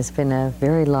beginning has been a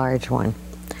very large one.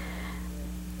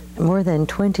 More than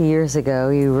 20 years ago,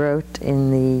 you wrote in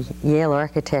the Yale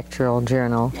Architectural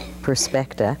Journal,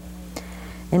 Perspecta,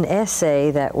 an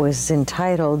essay that was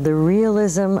entitled "The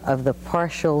Realism of the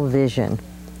Partial Vision."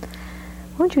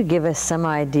 Won't you give us some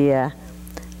idea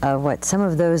what some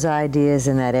of those ideas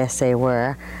in that essay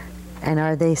were, and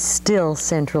are they still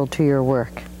central to your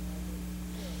work?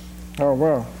 Oh,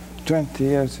 well, 20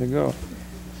 years ago.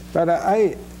 But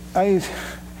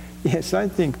yes, I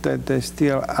think that they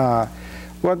still are.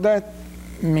 What that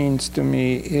means to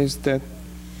me is that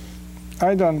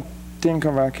I don't think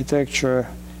of architecture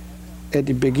at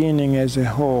the beginning as a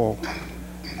whole.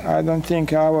 I don't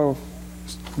think our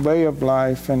way of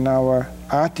life and our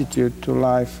attitude to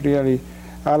life really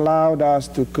allowed us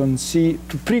to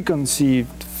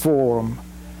preconceived form,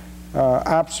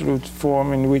 absolute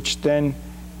form in which then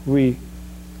we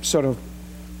sort of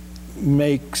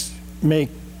make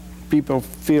people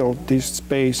feel this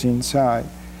space inside.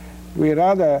 We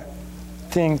rather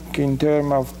think in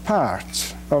terms of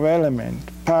parts, of elements,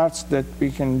 parts that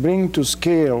we can bring to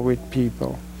scale with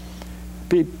people,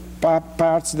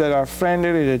 parts that are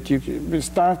friendly, that you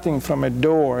starting from a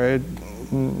door,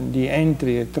 the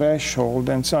entry, a threshold,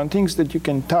 and so on, things that you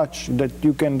can touch, that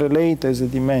you can relate as a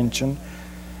dimension,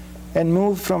 and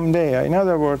move from there. In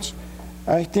other words,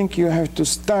 I think you have to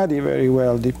study very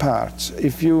well the parts.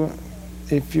 If you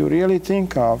really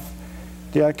think of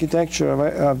the architecture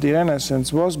of the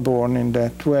Renaissance was born in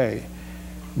that way.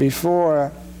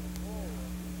 Before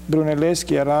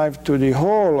Brunelleschi arrived to the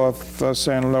whole of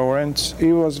St. Lawrence,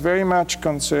 he was very much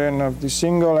concerned of the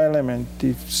single element,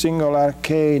 the single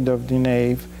arcade of the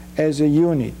nave as a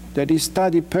unit that he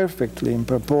studied perfectly in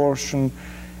proportion,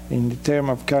 in the term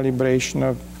of calibration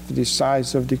of the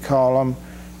size of the column,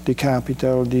 the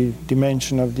capital, the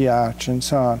dimension of the arch, and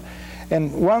so on.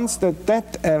 And once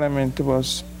that element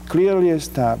was clearly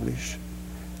established,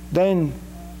 then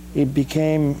it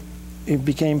became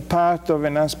part of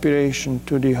an aspiration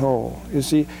to the whole. You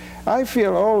see, I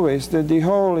feel always that the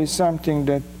whole is something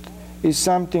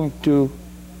to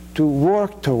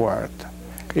work toward.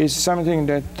 It's something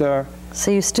that.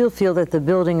 So you still feel that the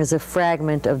building is a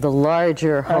fragment of the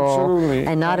larger whole, absolutely,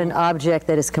 and not an object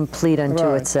that is complete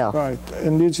unto itself. Right,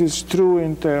 and this is true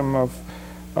in terms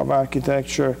of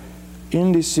architecture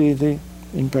in the city,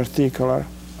 in particular.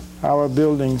 Our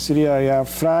buildings really are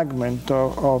fragments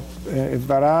of a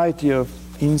variety of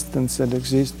instances that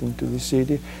exist into the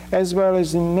city, as well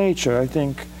as in nature. I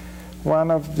think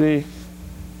one of the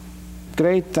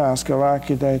great tasks of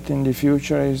architect in the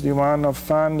future is the one of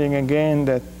finding again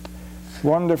that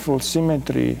wonderful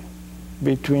symmetry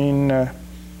between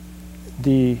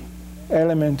the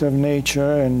element of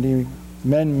nature and the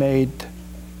man-made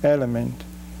element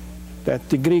that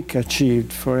the Greeks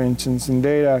achieved, for instance, in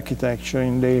their architecture,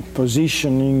 in their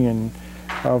positioning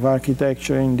of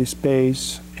architecture in the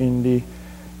space, in the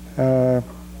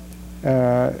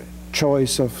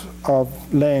choice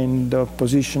of land, of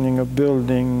positioning of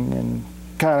building, and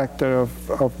character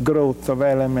of growth of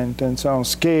element, and so on,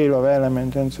 scale of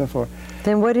element, and so forth.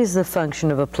 Then what is the function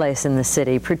of a place in the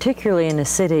city, particularly in a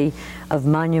city of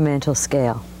monumental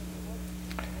scale?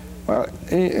 Well,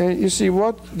 you see,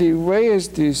 the ways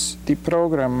the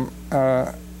program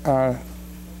are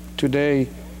today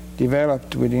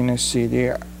developed within a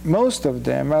city, most of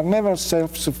them are never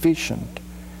self-sufficient.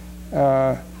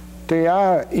 They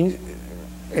are,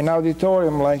 an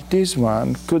auditorium like this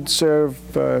one could serve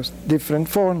different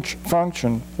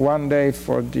function. One day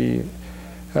for the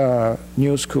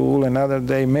new school, another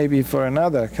day maybe for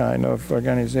another kind of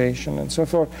organization, and so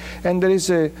forth. And there is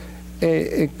a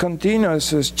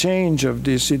continuous exchange of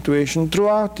this situation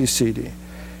throughout the city.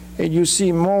 And you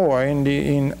see more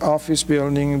in office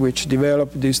building which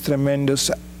develop this tremendous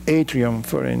atrium,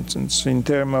 for instance, in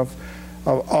terms of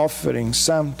offering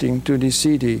something to the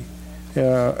city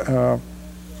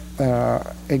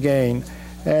again.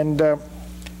 And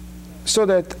so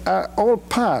that all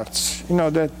parts,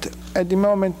 that at the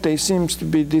moment they seem to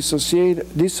be dissociated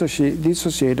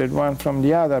one from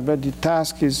the other, but the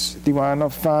task is the one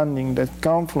of finding that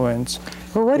confluence.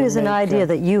 Well, what is an idea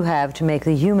that you have to make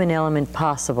the human element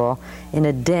possible in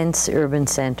a dense urban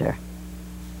center?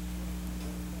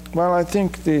 Well, I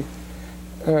think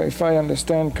if I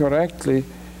understand correctly,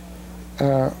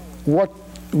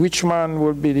 which one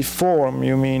will be the form,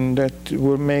 you mean, that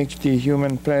will make the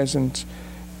human presence?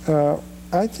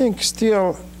 I think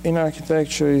still in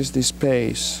architecture is the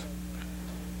space,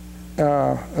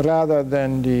 rather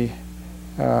than the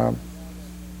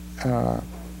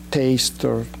taste,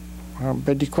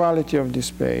 but the quality of the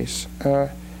space.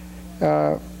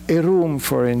 A room,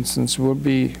 for instance, would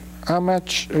be how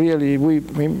much really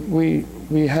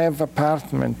we have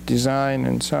apartment design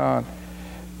and so on,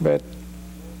 but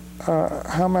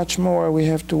how much more we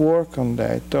have to work on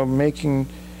that, of making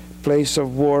place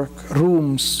of work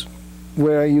rooms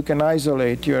where you can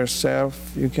isolate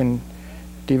yourself, you can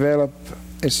develop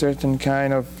a certain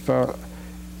kind of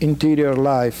interior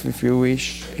life, if you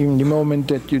wish, in the moment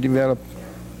that you develop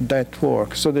that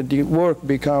work, so that the work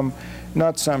become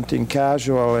not something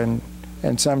casual and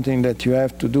something that you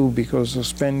have to do because of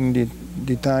spending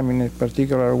the time in a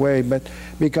particular way, but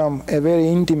become a very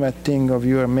intimate thing of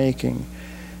your making.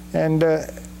 And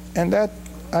that,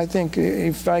 I think,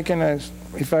 if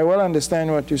I well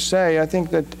understand what you say, I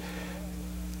think that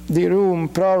the room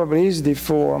probably is the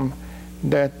form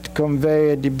that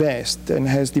conveys the best and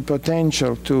has the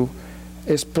potential to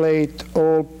exploit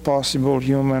all possible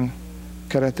human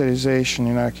characterization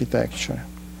in architecture.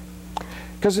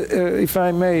 Because, if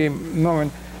I may,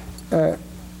 moment,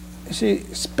 see,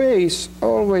 space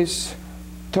always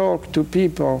talk to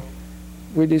people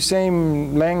with the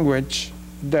same language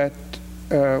that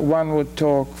one would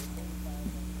talk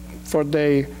for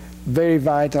their very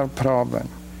vital problem.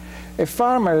 A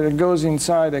farmer that goes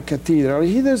inside a cathedral,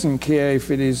 he doesn't care if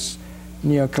it is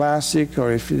neoclassic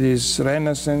or if it is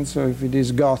Renaissance or if it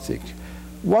is Gothic.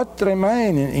 What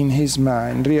remains in his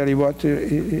mind, really, what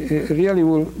really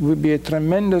will be a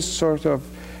tremendous sort of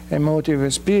emotive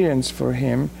experience for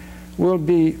him, will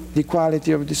be the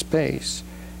quality of the space.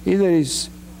 Either is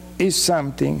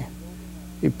something,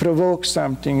 it provokes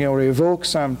something or evokes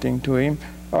something to him,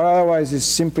 or otherwise it's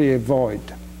simply a void.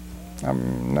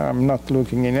 I'm not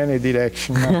looking in any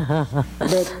direction.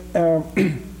 But,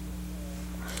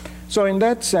 so in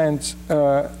that sense,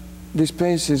 the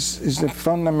space is a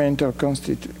fundamental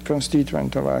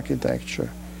constituent of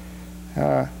architecture.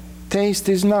 Taste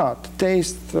is not.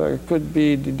 Taste could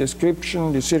be the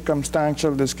description, the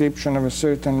circumstantial description of a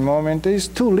certain moment. It is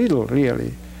too little,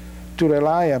 really, to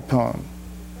rely upon.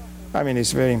 I mean,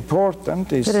 it's very important.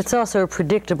 But it's also a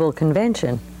predictable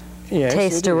convention. Yes,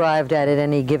 taste arrived at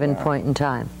any given point in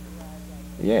time.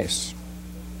 Yes,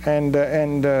 and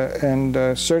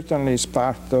certainly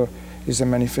is a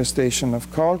manifestation of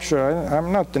culture.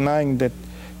 I'm not denying that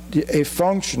a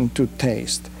function to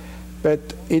taste,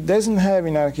 but it doesn't have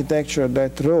in architecture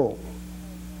that role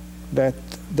that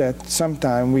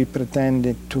sometimes we pretend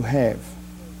it to have.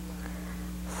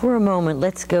 For a moment,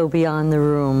 let's go beyond the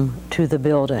room to the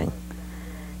building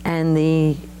and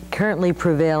the currently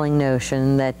prevailing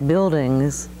notion that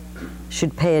buildings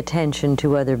should pay attention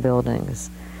to other buildings,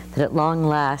 that at long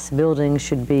last buildings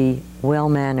should be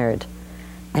well-mannered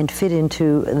and fit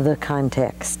into the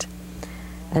context,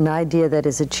 an idea that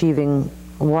is achieving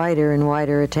wider and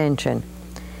wider attention.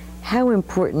 How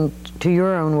important to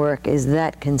your own work is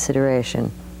that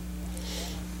consideration?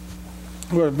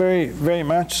 Well, very, very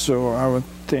much so, I would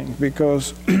think,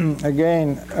 because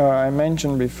again, I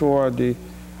mentioned before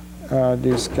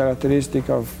this characteristic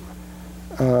of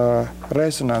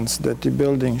resonance that the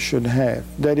building should have.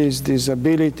 That is, this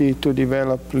ability to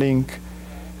develop link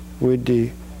with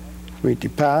the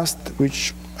past,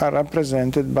 which are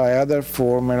represented by other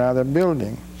form and other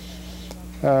building.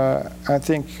 I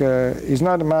think it's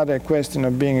not a matter of question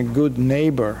of being a good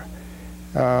neighbor,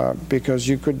 because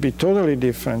you could be totally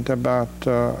different about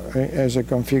as a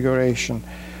configuration.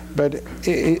 But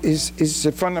it's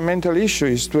a fundamental issue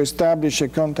is to establish a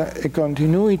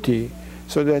continuity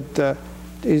so that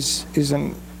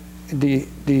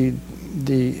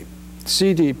the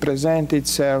city presents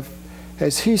itself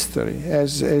as history,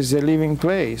 as a living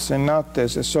place, and not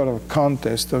as a sort of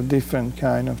contest of different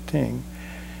kind of thing.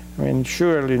 I mean,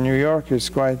 surely New York is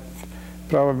quite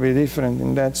probably different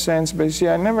in that sense, but you see,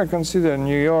 I never consider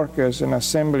New York as an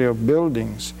assembly of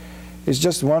buildings. It's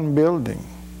just one building.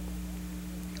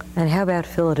 And how about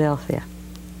Philadelphia?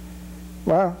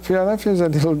 Well, Philadelphia is a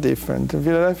little different.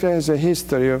 Philadelphia has a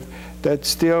history of that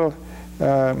still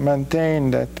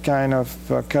maintain that kind of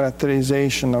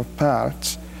characterization of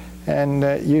parts, and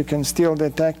you can still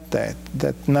detect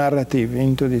that narrative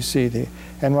into the city,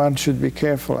 and one should be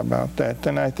careful about that.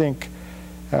 And I think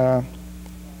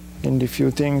in the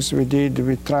few things we did,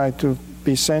 we tried to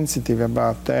be sensitive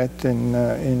about that in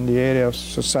the area of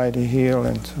Society Hill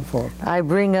and so forth. I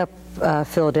bring up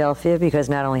Philadelphia because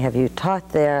not only have you taught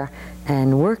there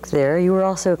and worked there, you were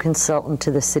also a consultant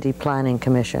to the City Planning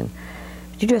Commission.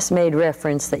 You just made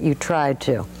reference that you tried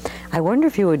to. I wonder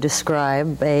if you would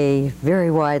describe a very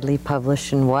widely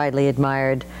published and widely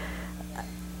admired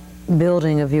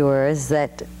building of yours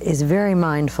that is very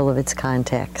mindful of its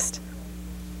context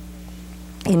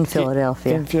in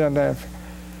Philadelphia. In Philadelphia.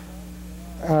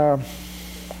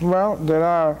 Well, there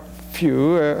are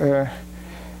few.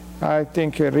 I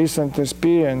think a recent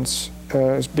experience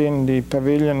has been the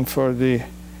pavilion for the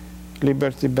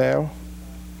Liberty Bell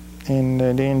in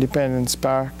the Independence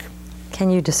Park. Can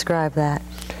you describe that?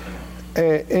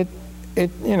 You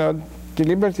know, the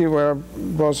Liberty Bell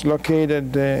was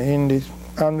located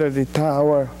under the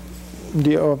tower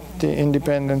the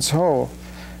Independence Hall.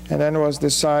 And then was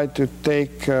decided to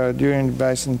take, during the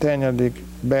bicentennial, the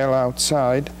bell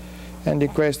outside. And the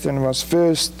question was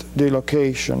first the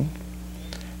location.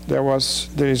 There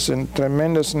is a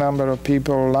tremendous number of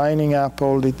people lining up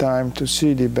all the time to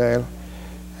see the bell.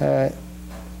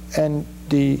 And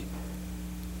the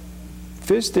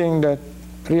first thing that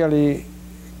really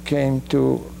came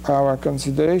to our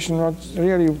consideration was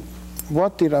really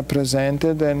what it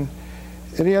represented, and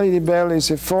really the bell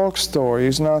is a folk story,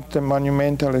 it's not a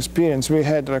monumental experience. We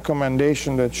had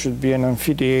recommendation that should be an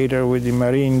amphitheater with the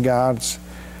Marine Guards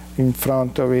in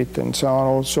front of it and so on,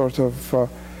 all sorts of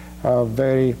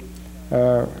very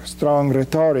strong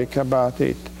rhetoric about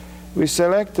it. We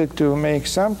selected to make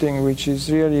something which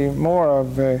is really more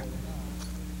of a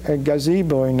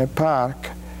gazebo in a park,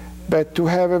 but to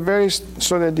have a very,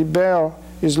 so that the bell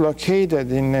is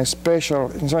located in a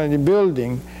special, inside the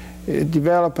building,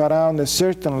 develop around a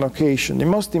certain location. The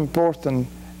most important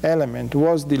element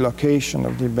was the location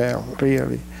of the bell,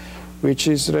 really, which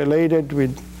is related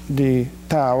with the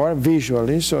tower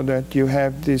visually, so that you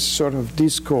have this sort of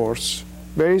discourse,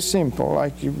 very simple,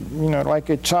 like like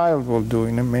a child will do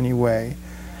in a many way,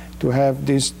 to have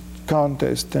this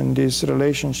contest and this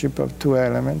relationship of two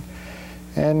elements,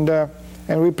 and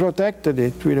we protected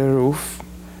it with a roof,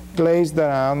 glazed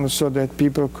around so that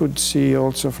people could see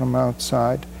also from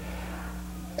outside,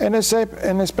 and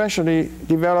especially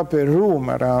develop a room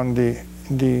around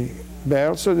the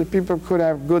bell so that people could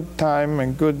have good time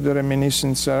and good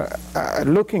reminiscence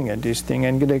looking at this thing,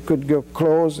 and they could go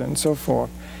close and so forth.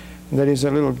 There is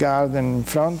a little garden in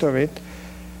front of it,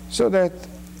 so that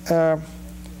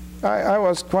I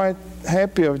was quite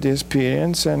happy of the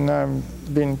experience, and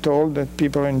I've been told that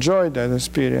people enjoyed that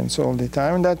experience all the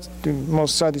time, and that's the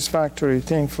most satisfactory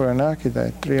thing for an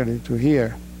architect, really, to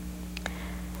hear.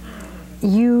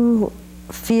 You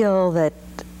feel that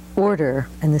order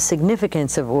and the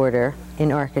significance of order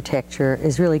in architecture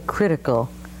is really critical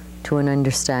to an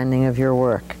understanding of your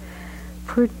work.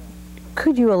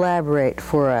 Could you elaborate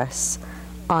for us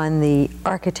on the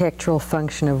architectural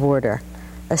function of order,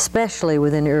 especially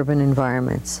within urban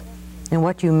environments, and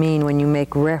what you mean when you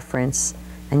make reference,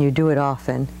 and you do it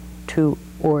often, to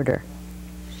order?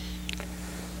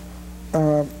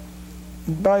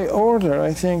 By order,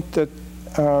 I think that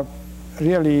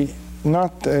really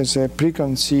not as a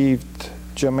preconceived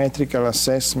geometrical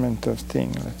assessment of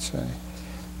things, let's say,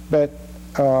 but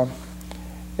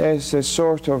as a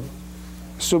sort of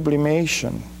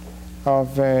sublimation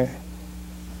of,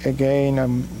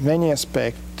 again, many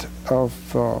aspects of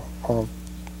a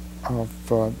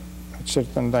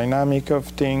certain dynamic of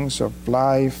things, of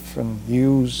life and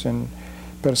use and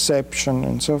perception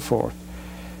and so forth.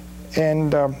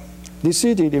 And the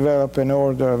city developed an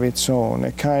order of its own,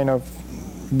 a kind of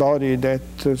body that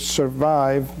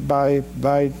survived by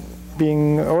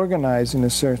being organized in a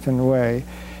certain way,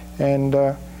 and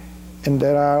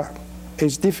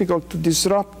it's difficult to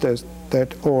disrupt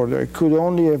that order. It could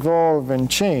only evolve and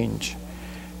change,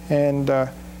 and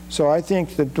so I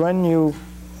think that when you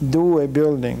do a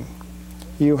building,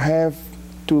 you have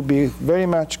to be very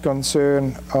much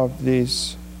concerned of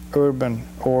this urban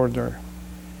order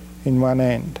in one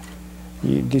end.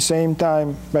 By the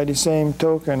same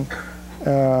token,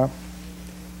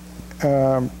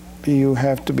 you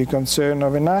have to be concerned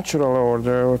of a natural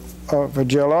order, of a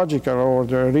geological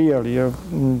order, really,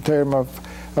 in terms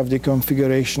of the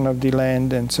configuration of the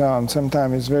land and so on.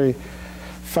 Sometimes it's very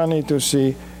funny to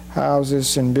see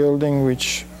houses and buildings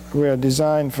which were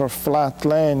designed for flat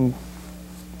land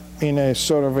in a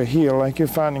sort of a hill, like you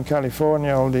find in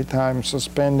California all the time,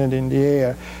 suspended in the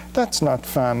air. That's not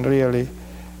fun, really.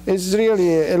 It's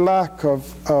really a lack of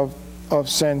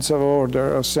sense of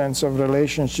order, of sense of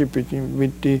relationship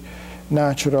with the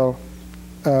natural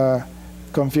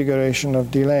configuration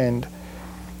of the land.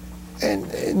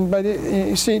 But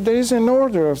you see, there is an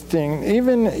order of things.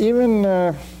 Even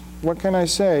what can I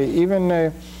say? Even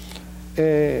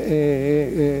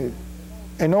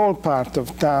an old part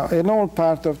of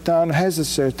town has a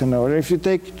certain order. If you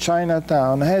take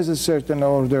Chinatown, it has a certain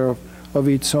order of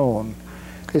its own,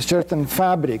 a certain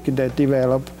fabric that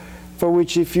developed, for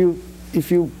which if you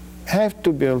have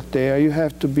to build there, you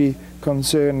have to be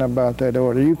concerned about that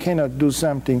order. You cannot do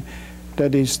something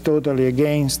that is totally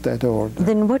against that order.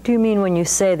 Then what do you mean when you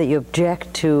say that you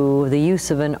object to the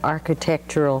use of an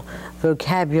architectural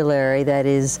vocabulary that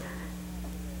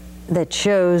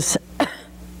shows,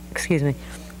 excuse me,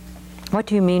 what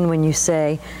do you mean when you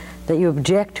say that you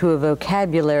object to a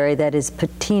vocabulary that is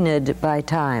patinaed by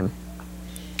time?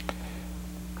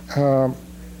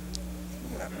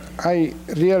 I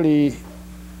really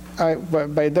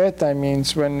by that I mean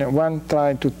when one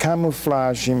tries to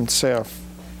camouflage himself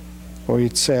or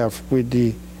itself with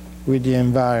the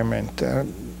environment.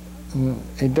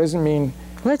 It doesn't mean...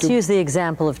 Let's use the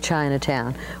example of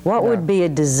Chinatown. What would be a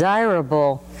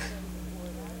desirable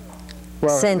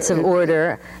sense of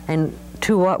order, and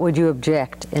to what would you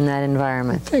object in that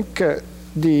environment? I think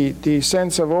the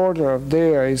sense of order of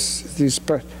there is this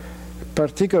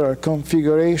particular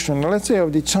configuration, let's say,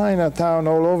 of the Chinatown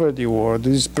all over the world,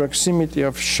 this proximity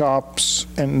of shops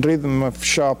and rhythm of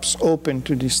shops open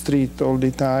to the street all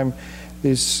the time,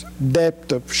 this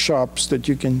depth of shops that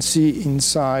you can see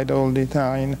inside all the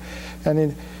time.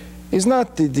 And it's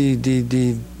not the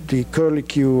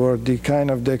curlicue or the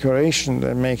kind of decoration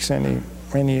that makes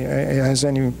has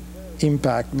any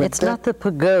impact. But it's not the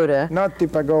pagoda. Not the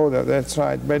pagoda, that's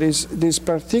right. But it's this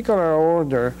particular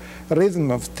order,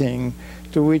 rhythm of thing,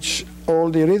 to which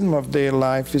all the rhythm of their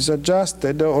life is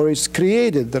adjusted or is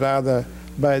created, rather,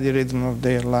 by the rhythm of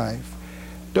their life.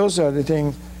 Those are the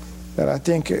things that I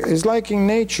think is like in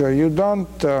nature. You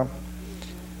don't,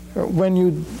 when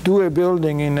you do a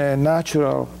building in a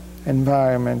natural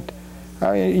environment,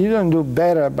 you don't do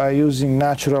better by using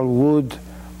natural wood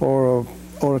or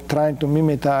trying to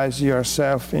mimetize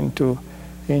yourself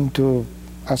into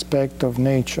aspect of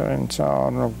nature and so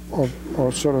on,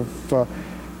 or sort of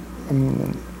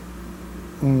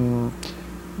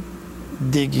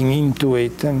digging into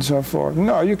it and so forth.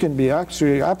 No, you can be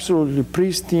actually absolutely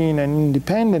pristine and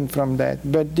independent from that,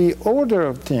 but the order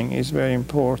of thing is very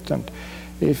important.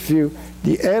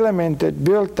 The element that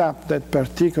built up that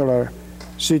particular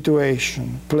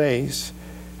situation, place,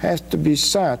 has to be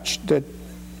such that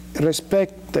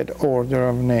respect that order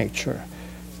of nature,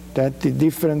 that the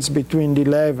difference between the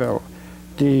level,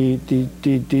 the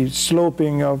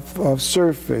sloping of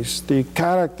surface, the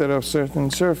character of certain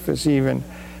surface even,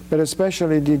 but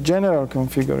especially the general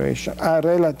configuration are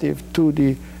relative to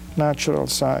the natural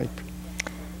site.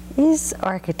 Is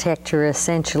architecture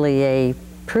essentially a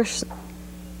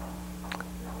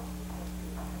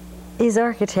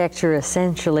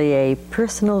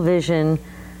personal vision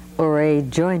or a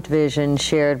joint vision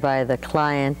shared by the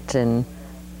client and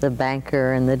the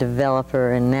banker and the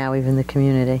developer and now even the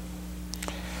community?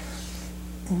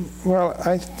 Well,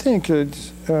 I think I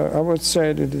would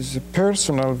say that it's a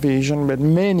personal vision, but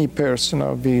many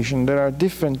personal vision. There are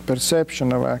different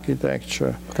perceptions of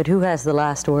architecture. But who has the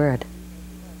last word?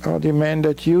 Oh, the man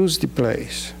that used the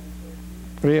place,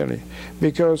 really.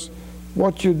 Because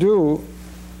what you do,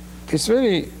 it's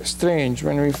very strange.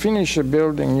 When we finish a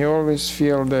building, you always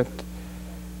feel that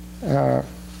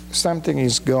something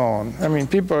is gone. I mean,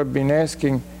 people have been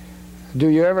asking, do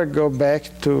you ever go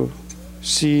back to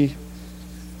see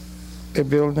a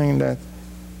building that...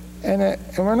 And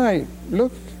when I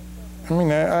look, I mean,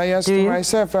 I ask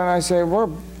myself, and I say, well,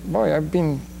 boy, I've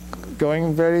been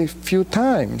going very few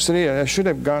times, really. I should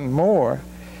have gone more.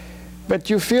 But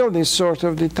you feel this sort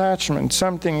of detachment.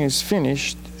 Something is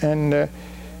finished, and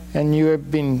you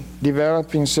have been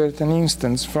developing certain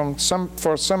instance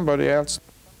for somebody else.